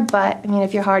in there, but, I mean,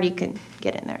 if you're hard, you can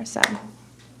get in there, so...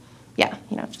 yeah,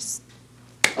 you know, just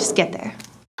get there.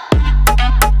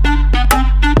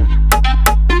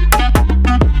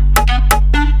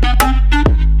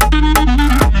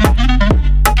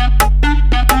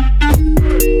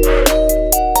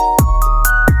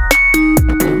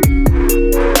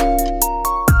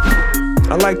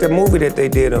 I like the movie that they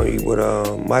did on you with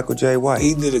Michael J. White.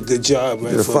 He did a good job,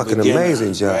 right? He did a fucking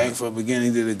amazing job. Right, from the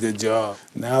beginning, he did a good job.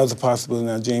 Now there's a possibility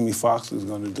now Jamie Foxx is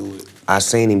going to do it. I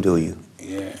seen him do you.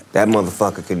 Yeah. That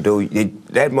motherfucker can do you.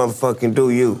 That motherfucker can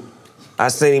do you. I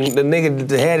seen him, the nigga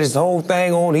that had his whole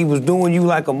thing on, he was doing you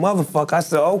like a motherfucker. I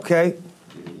said, okay.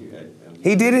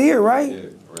 He did it here,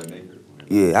 right?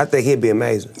 Yeah, I think he'd be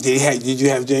amazing. Did you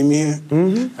have Jamie here?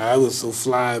 Mm-hmm. I was so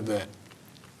fly, but...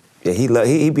 Yeah,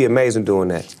 he'd be amazing doing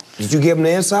that. Did you give him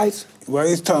the insights? Well,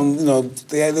 I was telling them, you know,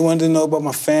 they wanted to know about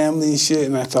my family and shit,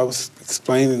 and I was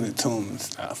explaining it to them and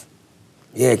stuff.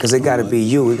 Yeah, because it got to be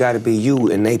you. It got to be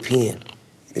you and they pen.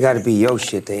 It got to be your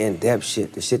shit, the in-depth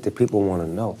shit, the shit that people want to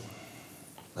know.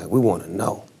 Like, we want to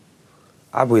know.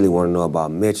 I really want to know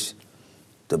about Mitch,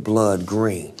 the Blood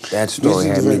Green. That story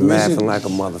had me laughing like a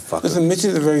motherfucker. Listen, Mitch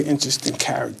is a very interesting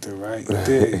character, right?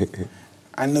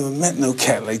 I never met no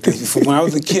cat like this before. When I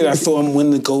was a kid, I saw him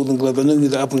win the Golden Glove. I knew he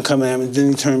was an up-and-coming amateur. Then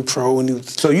he turned pro, and he was...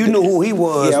 So you knew who he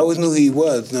was? Yeah, I always knew who he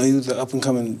was. No, he was an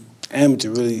up-and-coming amateur,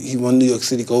 really. He won New York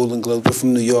City Golden Glove. We're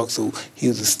from New York, so he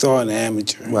was a star in the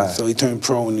amateur. Right. So he turned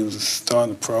pro, and he was a star in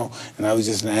the pro, and I was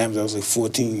just an amateur. I was like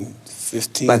 14,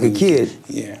 15. Like a kid?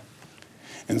 Yeah.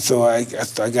 And so I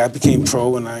became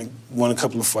pro, and I won a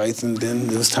couple of fights, and then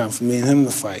it was time for me and him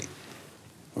to fight.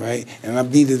 Right? And I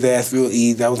beat his ass real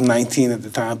easy. I was 19 at the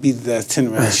time. I beat his ass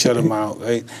 10 rounds, shut him out,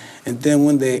 right? And then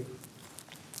one day,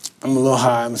 I'm a little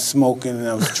high, I'm smoking, and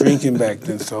I was drinking back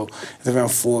then, so it's around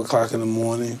 4 o'clock in the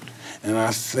morning, and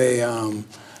I say,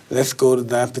 let's go to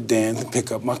Dapper Dan to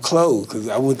pick up my clothes, because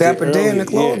I went there Dapper Dan, the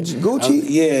clothes, Gucci?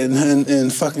 Yeah, in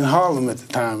fucking Harlem at the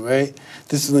time, right?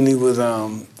 This is when he was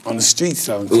on the street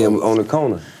selling clothes. Yeah, on the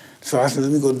corner. So I said,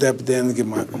 let me go to Dapper Dan and get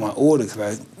my order,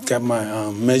 because I got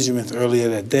my measurements earlier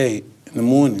that day in the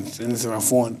mornings, and it's around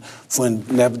 4, and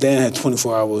Dapper Dan had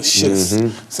 24-hour shifts.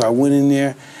 Mm-hmm. So I went in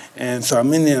there, and so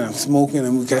I'm in there, and I'm smoking,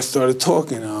 and we got started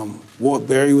talking. Walt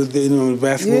Berry was there, you know, the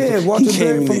basketball player. Yeah, Walter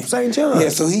Berry from St. John. Yeah,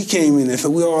 so he came in there. So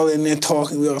we were all in there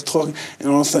talking, and all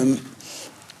of a sudden,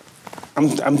 I'm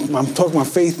talking, my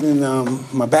face, and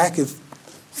my back is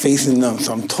facing them,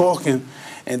 so I'm talking,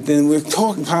 and then we're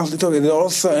talking, constantly talking, and all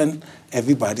of a sudden,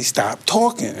 everybody stopped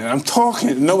talking, and I'm talking,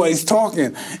 and nobody's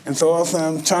talking, and so all of a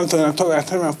sudden, I'm trying to talk, and I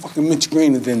turn around, fucking Mitch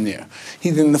Green is in there.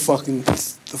 He's in the fucking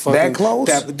that close?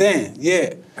 Dapper Dan,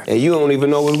 yeah. And you don't even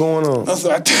know what's going on. So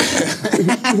I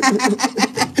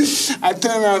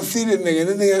turn around and see this nigga, and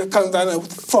this nigga comes down there, what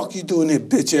the fuck you doing here,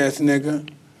 bitch-ass nigga?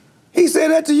 He said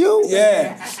that to you?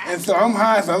 Yeah. And so I'm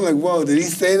high, so I'm like, whoa, did he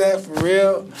say that for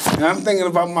real? And I'm thinking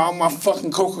about my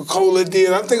fucking Coca-Cola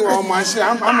deal. I'm thinking about all my shit.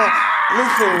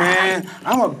 Listen, man,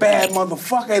 I'm a bad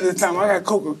motherfucker at the time. I got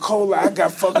Coca-Cola, I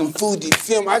got fucking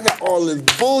Fujifilm, I got all this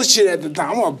bullshit at the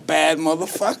time. I'm a bad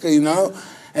motherfucker, you know,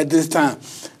 at this time.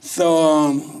 So,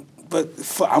 I'm a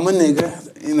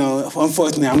nigga, you know,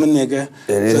 unfortunately, I'm a nigga.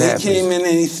 And so he came in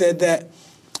and he said that,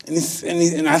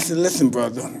 and I said, listen,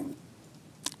 brother.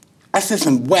 I said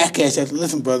some whack ass shit.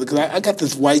 Listen, brother, because I got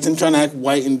this white. I'm trying to act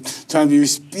white and trying to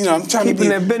be, you know, I'm trying Keeping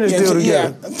to be that business deal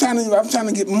together. Yeah, I'm trying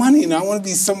to get money, and I want to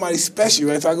be somebody special,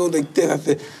 right? So I go like this. I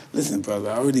said, listen, brother,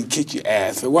 I already kicked your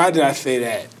ass. So why did I say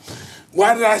that?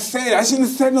 Why did I say that? I shouldn't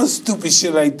have said no stupid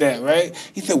shit like that, right?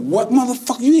 He said, what,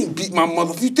 motherfucker? You ain't beat my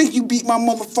motherfucker. You think you beat my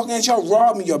motherfucking ass? Y'all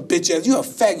robbed me, your bitch ass. You a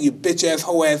faggot, you bitch ass,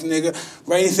 hoe ass nigga,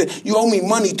 right? He said, you owe me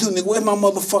money too, nigga. Where's my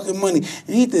motherfucking money?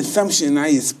 And he did some shit, and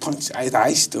I just punched, I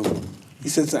iced him. He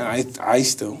said something, I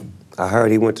iced him. I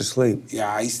heard he went to sleep.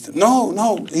 Yeah, I iced him.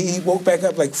 No, he woke back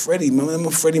up like Freddie.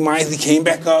 Remember Freddie Myers? He came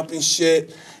back up and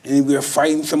shit, and we were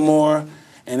fighting some more.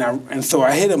 And so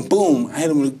I hit him, boom. I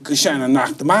hit him with a good shot, and I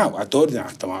knocked him out. I thought he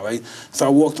knocked him out, right? So I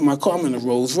walked to my car, I'm in a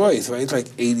Rolls Royce, right? It's like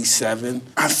 87.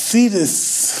 I see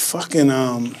this fucking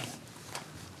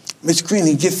Mitch Green.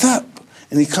 He gets up,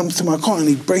 and he comes to my car, and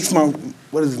he breaks my,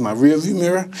 what is it, my rear view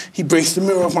mirror? He breaks the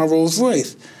mirror off my Rolls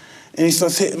Royce. And he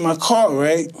starts hitting my car,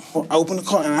 right? I open the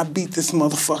car, and I beat this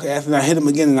motherfucker ass, and I hit him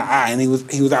again in the eye, and he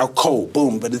was out cold,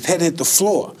 boom. But his head hit the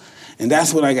floor. And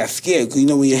that's when I got scared, because you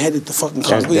know when your head hit the fucking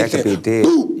car, that could be dead.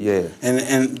 Boom! Yeah.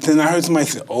 And then I heard somebody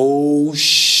say, oh,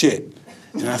 shit.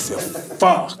 And I said,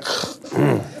 fuck.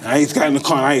 And I just got in the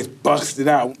car, and I just busted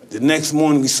out. The next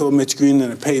morning, we saw Mitch Green in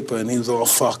the paper, and he was all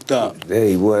fucked up. There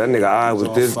he was. That nigga eye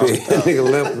was this big. That nigga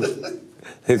left.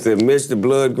 He said, Mr.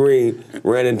 Blood Green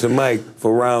ran into Mike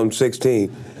for round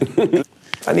 16.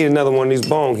 I need another one of these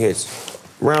bong hits.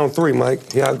 Round 3,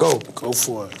 Mike. Here I go. Go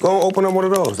for it. Go open up one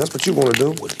of those. That's what you want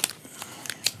to do.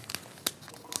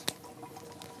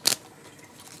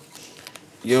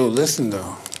 Yo, listen,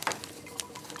 though.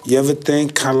 You ever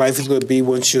think how life is going to be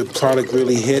once your product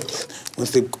really hits,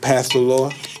 once they pass the law?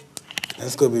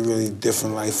 That's going to be a really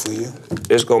different life for you.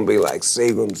 It's going to be like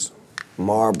Seagram's,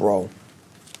 Marlboro.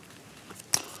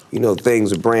 You know,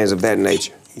 things, brands of that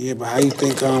nature. Yeah, but how you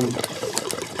think you're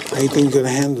going to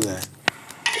handle that?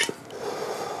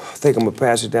 I think I'm going to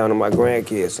pass it down to my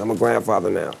grandkids. I'm a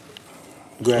grandfather now.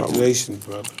 Congratulations,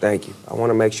 brother. Thank you. I want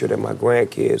to make sure that my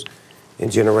grandkids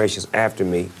and generations after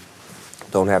me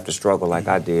don't have to struggle like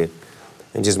I did,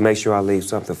 and just make sure I leave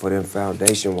something for them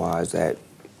foundation-wise that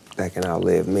can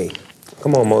outlive me.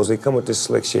 Come on, Mosley, come with this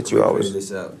slick shit you always...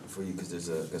 this out for you because there's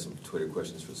got some Twitter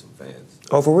questions for some fans.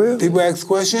 Oh, for real? People ask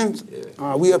questions?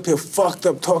 Yeah. We up here fucked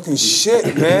up talking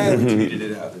shit, man. Tweeted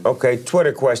it out. Okay,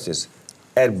 Twitter questions.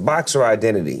 At Boxer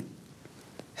Identity,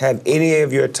 have any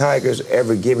of your tigers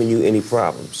ever given you any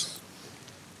problems?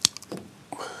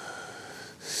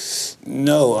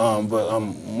 No, but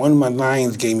one of my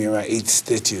lions gave me around 8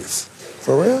 stitches.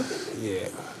 For real? Yeah.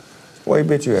 Where he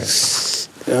bit you at?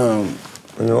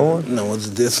 In your arm? No, it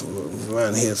was this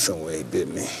around here somewhere he bit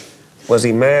me. Was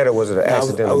he mad or was it an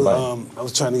accidental bite? I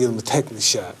was trying to give him a tetanus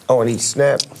shot. Oh, and he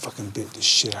snapped? Fucking bit the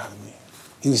shit out of me.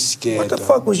 He was scared. What the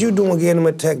fuck was you doing getting him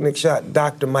a technic shot,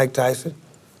 Dr. Mike Tyson?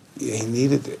 Yeah, he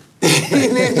needed it. He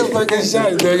needed the fucking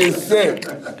shot, man. He's sick.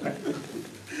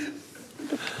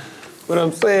 What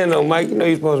I'm saying though, Mike, you know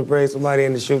you're supposed to bring somebody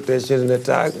in to shoot that shit in the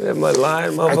tiger. That my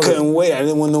lion, motherfucker. I couldn't wait. I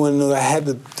didn't want no one to know I had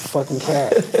the fucking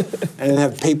cat. I didn't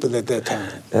have papers at that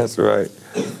time. That's right.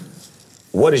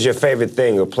 What is your favorite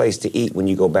thing or place to eat when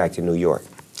you go back to New York?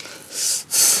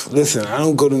 Listen, I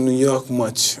don't go to New York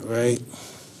much, right?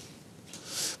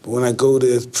 But when I go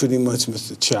there, it's pretty much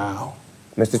Mr. Chow.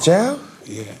 Mr. Chow?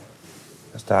 Yeah.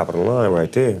 That's top of the line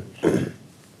right there.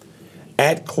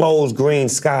 At Closed Green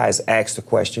Skies asks the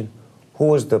question, who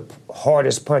was the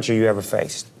hardest puncher you ever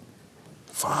faced?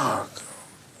 Fuck.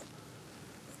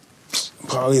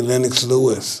 Probably Lennox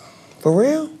Lewis. For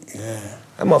real? Yeah.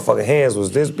 That motherfucking hands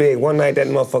was this big. One night that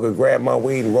motherfucker grabbed my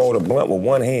weed and rolled a blunt with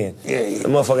one hand. Yeah. The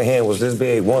motherfucking hand was this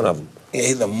big, one of them. Yeah,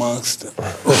 he's a monster.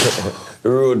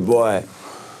 Rude boy.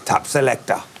 Top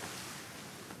selector.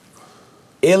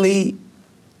 Illy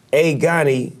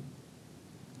Agani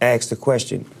asked the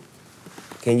question,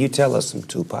 can you tell us some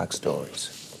Tupac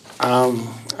stories? I'm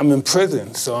in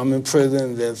prison, so I'm in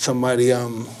prison. That somebody,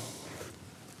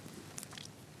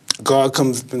 God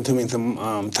comes into me,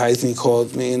 Tyson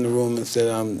calls me in the room and said,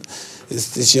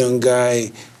 it's this young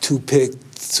guy, you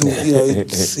know,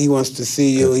 he wants to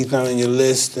see you, he's not on your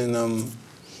list, and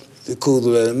it's cool to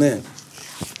let him in.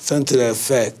 Something to that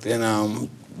effect, and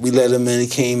we let him in, he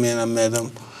came in, I met him.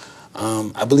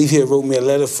 I believe he had wrote me a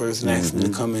letter first and asked me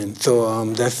to come in. So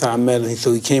that's how I met him.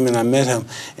 So he came in, I met him.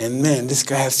 And man, this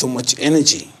guy has so much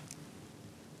energy.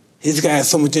 This guy has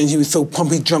so much energy. He was so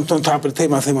pumped. He jumped on top of the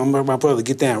table. I said, my brother,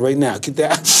 get down right now. Get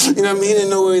down. You know what I mean? He didn't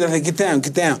know where he was. I said, get down,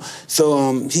 get down.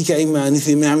 So he came out and he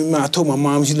said, man, I told my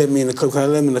mom she let me in the club. Cause I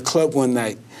let him in the club one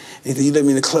night. And he said, you let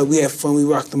me in the club. We had fun. We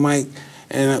rocked the mic.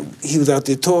 And he was out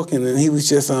there talking. And he was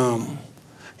just an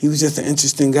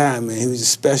interesting guy, man. He was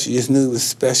just special. You just knew he was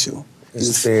special.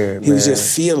 His spirit, he was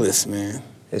just fearless, man.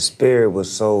 His spirit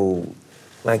was so,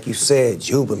 like you said,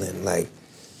 jubilant. Like,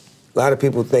 a lot of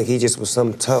people think he just was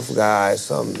some tough guy,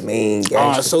 some mean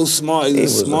gangster. Oh, so smart. He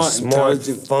was smart,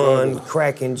 fun,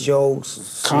 cracking jokes,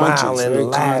 smiling,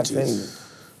 laughing. Conscious.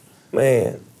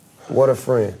 Man, what a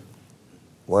friend.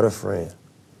 What a friend.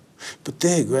 But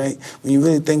dig, right? When you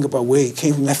really think about where he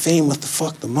came from, that fame must have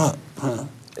fucked him up, huh?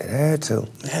 It had to.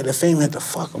 That fame had to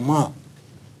fuck him up.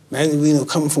 Imagine, you know,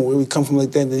 coming from where we come from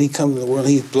like that, and then he comes to the world,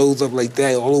 he blows up like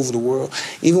that all over the world.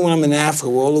 Even when I'm in Africa,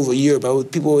 we're all over Europe,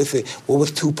 people always say, what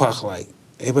was Tupac like?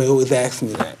 Everybody always asks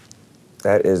me that.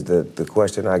 That is the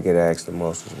question I get asked the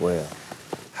most as well.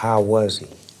 How was he?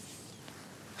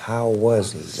 How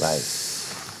was he? Like,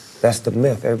 that's the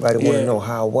myth. Everybody want to know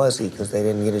how was he, because they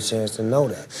didn't get a chance to know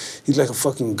that. He's like a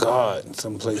fucking god in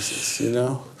some places, you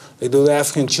know? Like those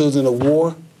African children of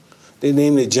war, they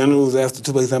name their generals after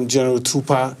Tupac. I'm General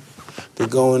Tupac. They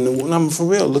go in the, I'm for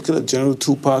real, look it up, General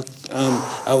Tupac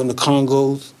out in the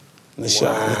Congos, in the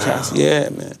shop, in the castle. Yeah,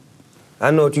 man.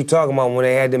 I know what you're talking about when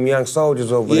they had them young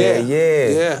soldiers over there.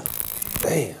 Yeah.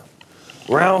 Damn.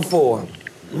 Round 4.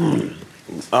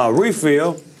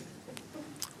 Refill.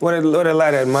 What they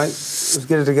light at, Mike? Let's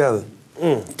get it together.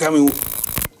 Tell me.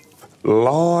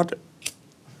 Lord.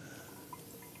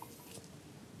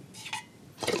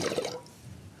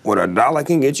 What $1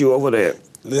 can get you over there.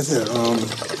 Listen,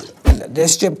 that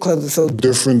strip club is so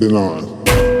different than ours.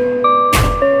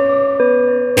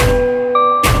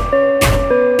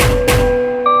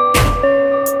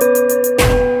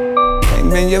 Hey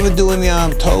man, you ever do any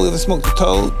toad? Ever smoke the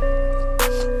toad?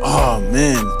 Oh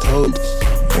man, the toad.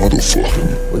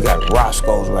 Motherfucker. We got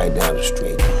Roscoe's right down the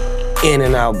street.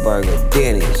 In-N-Out Burger,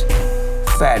 Denny's,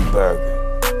 Fat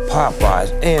Burger,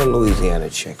 Popeyes, and Louisiana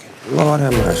Chicken. Lord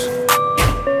have mercy.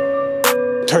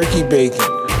 Turkey bacon,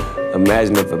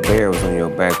 Imagine if a bear was on your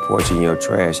back porch in your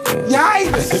trash can.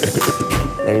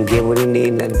 Yikes! Let him get what he need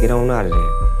and let him get on out of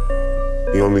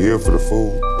there. He only here for the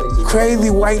food. Crazy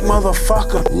white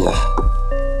motherfucker.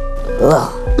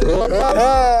 Ugh.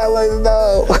 Like,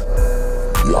 no.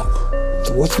 Yuck.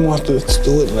 So what's Martha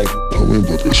Stewart like? Tell me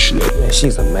about this shit. Man,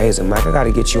 she's amazing, Mike. I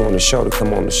gotta get you on the show to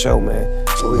come on the show, man.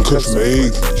 So he cuts the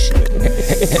eggs and shit.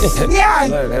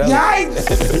 Yikes!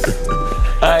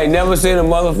 I ain't never seen a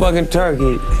motherfucking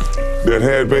turkey. That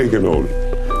had bacon on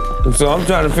it. So I'm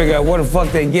trying to figure out where the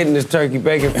fuck they getting this turkey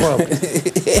bacon from.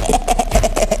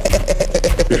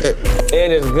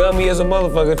 And it's gummy as a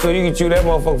motherfucker, so you can chew that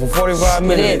motherfucker for 45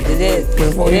 minutes. It is.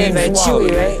 Before It you is even very swallow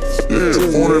chewy, it. right?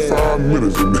 Yeah, 45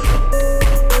 minutes in there.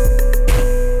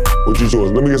 What you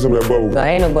choose? Let me get some of that bubble No, gum.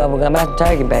 ain't no bubble gum. That's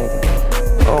turkey bacon.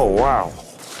 Oh, wow.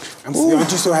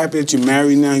 Aren't you so happy that you're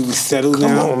married now, you settled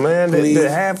Come now? on, man. The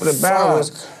half of the battle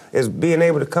Fuck. is being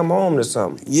able to come home to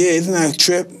something. Yeah, isn't that a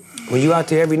trip? When you out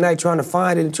there every night trying to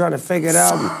find it and trying to figure it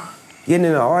out, and getting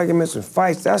into arguments and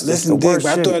fights, that's just Listen, the worst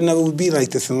Dick, I shit. thought I never would be like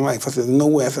this in life. I said, no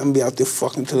way. I said, I'm gonna be out there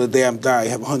fucking till the day I'm die. I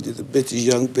have hundreds of bitches,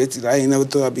 young bitches. I ain't never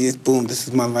thought I'd be this boom. This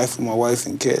is my life with my wife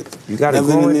and kids. You gotta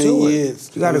Never grow in a into million it.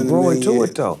 years. You gotta Never in a grow million into years.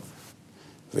 it, though.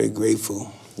 Very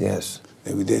grateful Yes.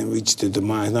 that we didn't reach the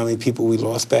demise. How many people we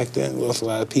lost back then? We lost a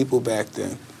lot of people back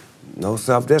then. No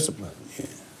self-discipline. Yeah.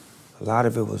 A lot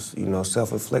of it was,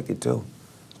 self-inflicted, too.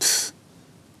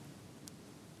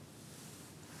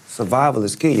 Survival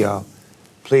is key, y'all.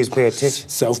 Please pay attention.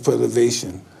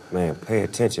 Self-preservation. Man, pay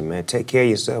attention, man. Take care of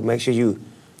yourself. Make sure you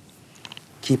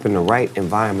keeping the right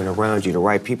environment around you, the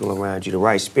right people around you, the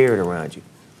right spirit around you.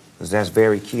 Because that's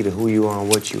very key to who you are and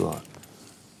what you are.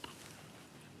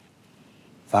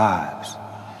 Vibes.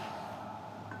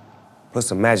 Put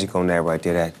some magic on that right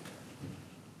there. That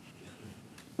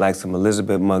like some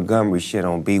Elizabeth Montgomery shit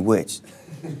on Bewitched.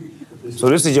 So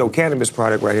this is your cannabis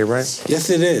product right here, right? Yes,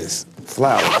 it is.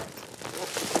 Flower.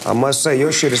 I must say,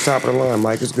 your shit is top of the line,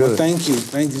 Mike. It's good. Well, thank you.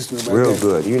 Thank you, Snoop. Real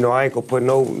good. You know, I ain't gonna put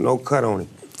no cut on it.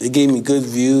 They gave me good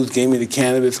views, gave me the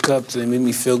cannabis cups, and they made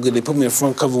me feel good. They put me in the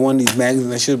front cover of one of these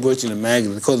magazines. I should have brought you the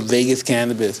magazine. It's called Vegas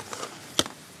Cannabis.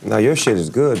 Now, your shit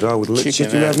is good, dog. With the shit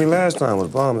Chicken you left ass. me last time was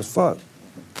bomb as fuck.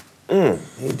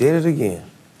 He did it again.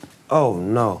 Oh,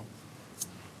 no.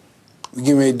 We're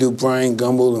getting ready to do Brian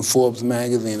Gumbel and Forbes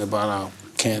magazine about our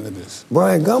cannabis.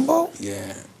 Brian Gumbo?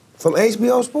 Yeah. From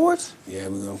HBO Sports? Yeah,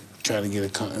 we're going to try to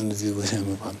get an interview with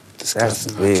him about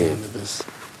discussing our big. cannabis.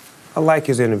 I like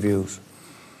his interviews.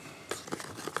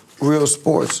 Real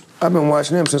Sports. I've been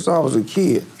watching him since I was a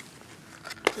kid.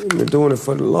 He's been doing it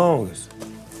for the longest.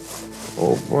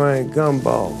 Oh, Brian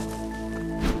Gumbo.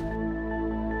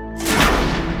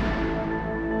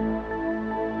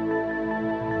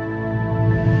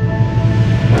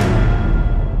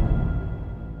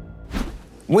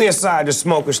 We inside the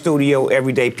Smoker Studio,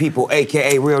 everyday people,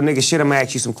 AKA real nigga shit. I'm gonna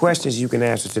ask you some questions you can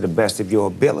answer to the best of your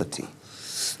ability.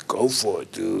 Go for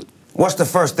it, dude. What's the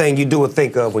first thing you do or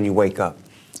think of when you wake up?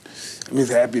 I'm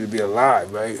just happy to be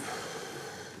alive, right?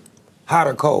 Hot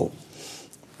or cold?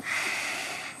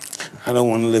 I don't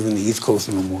want to live in the East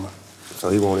Coast no more. So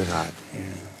he wanted hot.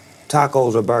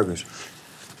 Tacos or burgers?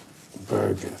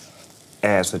 Burgers.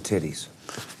 Ass or titties?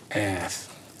 Ass.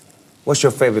 What's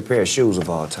your favorite pair of shoes of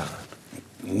all time?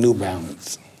 New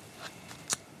Balance.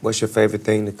 What's your favorite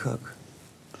thing to cook?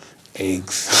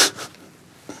 Eggs.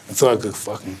 That's all I could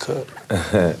fucking cook.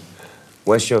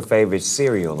 What's your favorite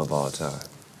cereal of all time?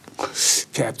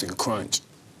 Captain Crunch.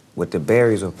 With the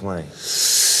berries or plain?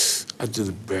 I do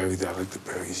the berries. I like the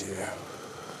berries, yeah.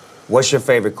 What's your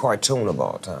favorite cartoon of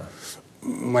all time?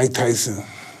 Mike Tyson.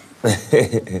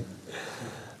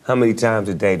 How many times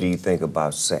a day do you think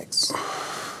about sex?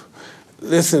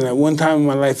 Listen, at one time in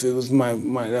my life, it was that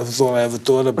was all I ever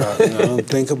thought about. I don't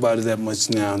think about it that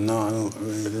much now. No, I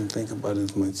really don't think about it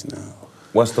as much now.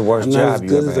 What's the worst I'm not job as you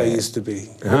good ever as had? I used to be.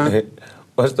 Huh?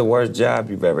 What's the worst job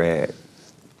you've ever had?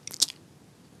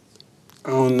 I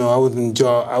don't know. I was in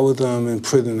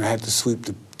prison. I had to sweep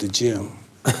the gym,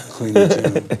 clean the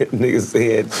gym. Nigga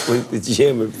said sweep the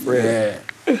gym in prison.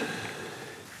 Yeah.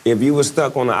 If you were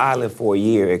stuck on an island for a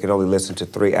year and could only listen to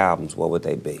 3 albums, what would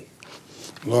they be?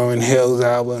 Lauryn Hill's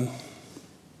album.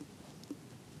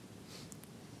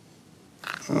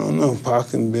 I don't know.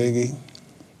 Pac and Biggie.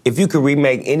 If you could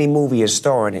remake any movie and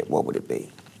star in it, what would it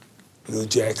be? New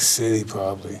Jack City,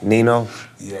 probably. Nino?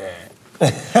 Yeah.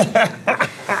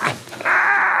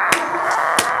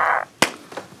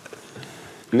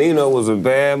 Nino was a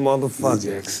bad New motherfucker.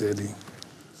 Jack City.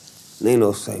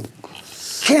 Nino say,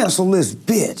 cancel this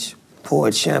bitch.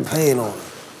 Poured champagne on her.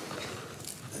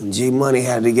 And G Money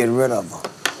had to get rid of her.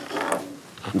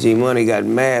 G Money got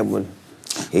mad when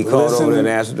He called over there and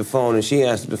answered the phone, and she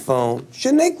answered the phone.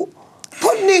 Shaniqua,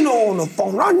 put Nino on the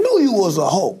phone. I knew you was a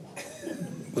hoe.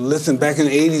 But listen, back in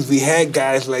the 80s, we had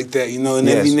guys like that, you know, in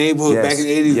every neighborhood. Back in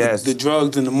the 80s, the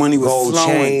drugs and the money was flowing. Gold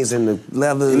chains and the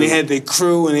leather. And they had their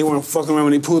crew, and they weren't fucking around.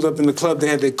 When they pulled up in the club, they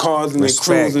had their cars and their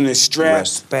crews and their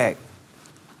straps. Respect.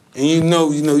 And you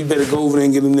know, you better go over there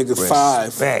and give them niggas 5.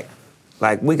 Respect.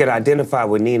 Like, we could identify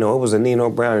with Nino. It was a Nino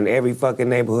Brown in every fucking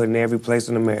neighborhood in every place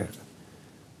in America.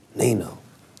 Nino.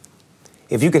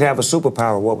 If you could have a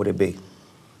superpower, what would it be?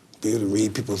 Be able to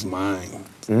read people's mind.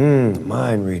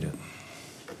 Mind reader.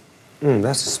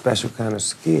 That's a special kind of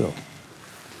skill.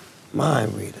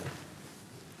 Mind reader.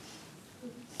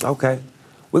 Okay.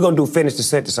 We're gonna do finish the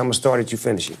sentence. I'm gonna start it, you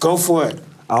finish it. Go for it.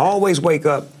 I always wake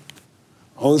up.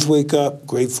 Always wake up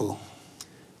grateful.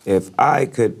 If I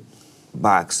could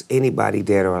box anybody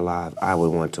dead or alive, I would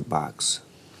want to box.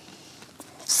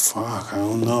 Fuck, I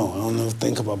don't know. I don't ever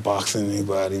think about boxing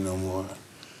anybody no more.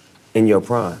 In your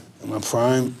prime? In my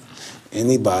prime,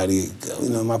 anybody. You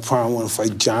know, in my prime, I want to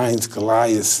fight giants,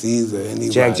 Goliath, Caesar, anybody.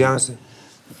 Jack Johnson?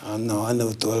 No, I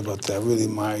never thought about that. I really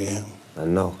admire him. I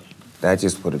know. That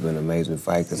just would have been an amazing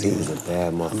fight because he was a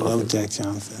bad motherfucker. I love Jack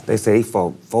Johnson. They say he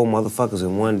fought 4 motherfuckers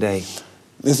in one day.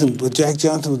 Listen, but Jack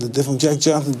Johnson was a different Jack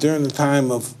Johnson during the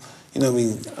time of, you know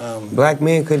what I mean? Black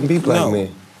men couldn't be black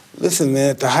men. Listen, man,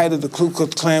 at the height of the Ku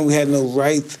Klux Klan, we had no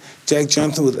rights. Jack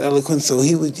Johnson was eloquent, so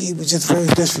he was just very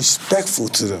disrespectful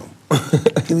to them.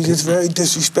 He was just very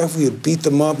disrespectful. He'd beat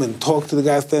them up and talk to the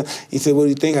guys. He said, what do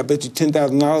you think? I bet you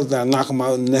 $10,000 that I'll knock him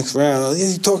out in the next round.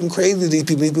 He's talking crazy to these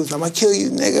people. These people say, I'm going to kill you,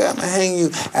 nigga. I'm going to hang you.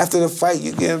 After the fight,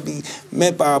 you're going to be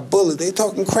met by a bullet. They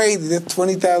talking crazy. There's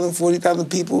 20,000, 40,000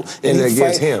 people. And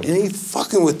against him. And he's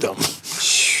fucking with them.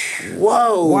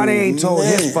 Whoa, why they ain't told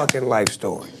his fucking life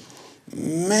story?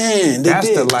 Man,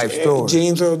 that's the life story.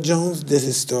 James Earl Jones did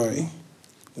his story.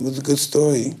 It was a good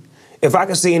story. If I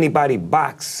could see anybody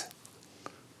box,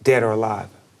 dead or alive,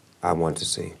 I want to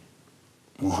see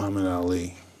Muhammad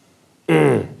Ali.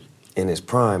 In his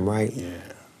prime, right? Yeah.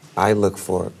 I look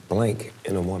for blank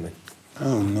in a woman. I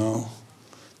don't know.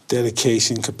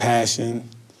 Dedication, compassion.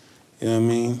 You know what I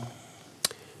mean?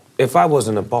 If I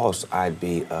wasn't a boss, I'd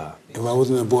be. If I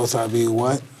wasn't a boss, I'd be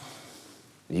what?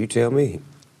 You tell me.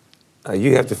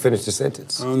 You have to finish the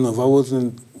sentence. I don't know. If I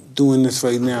wasn't doing this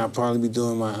right now, I'd probably be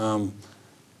doing my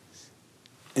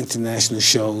international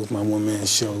shows, my one-man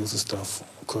shows and stuff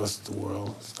across the world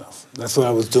and stuff. That's what I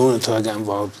was doing until I got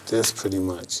involved with this, pretty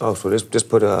much. Oh, so this just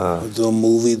put a... I was doing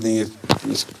movies, then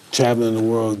you're traveling the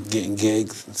world, getting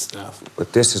gigs and stuff.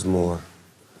 But this is more...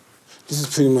 This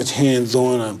is pretty much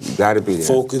hands-on. I'm gotta be there.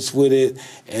 Focused with it,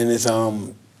 and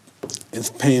it's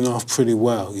paying off pretty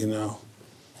well, you know?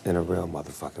 In a real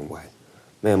motherfucking way.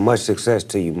 Man, much success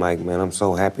to you, Mike, man. I'm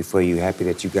so happy for you, happy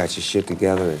that you got your shit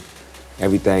together and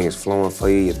everything is flowing for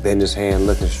you. Your business hand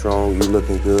looking strong, you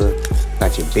looking good.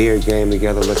 Got your beard game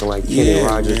together looking like Kenny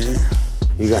Rogers. Man.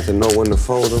 You got to know when to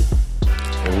fold them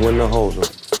and when to hold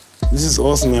them. This is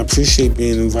awesome, man. I appreciate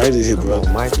being invited here, bro.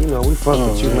 Mike, you know, we fuck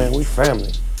with you, man. We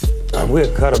family.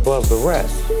 We're cut above the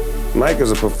rest. Mike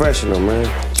is a professional, man.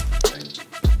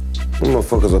 Them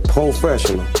motherfuckers are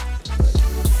professional.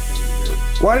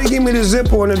 Why they give me the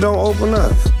zipper when it don't open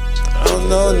up? I don't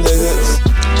know, nigga.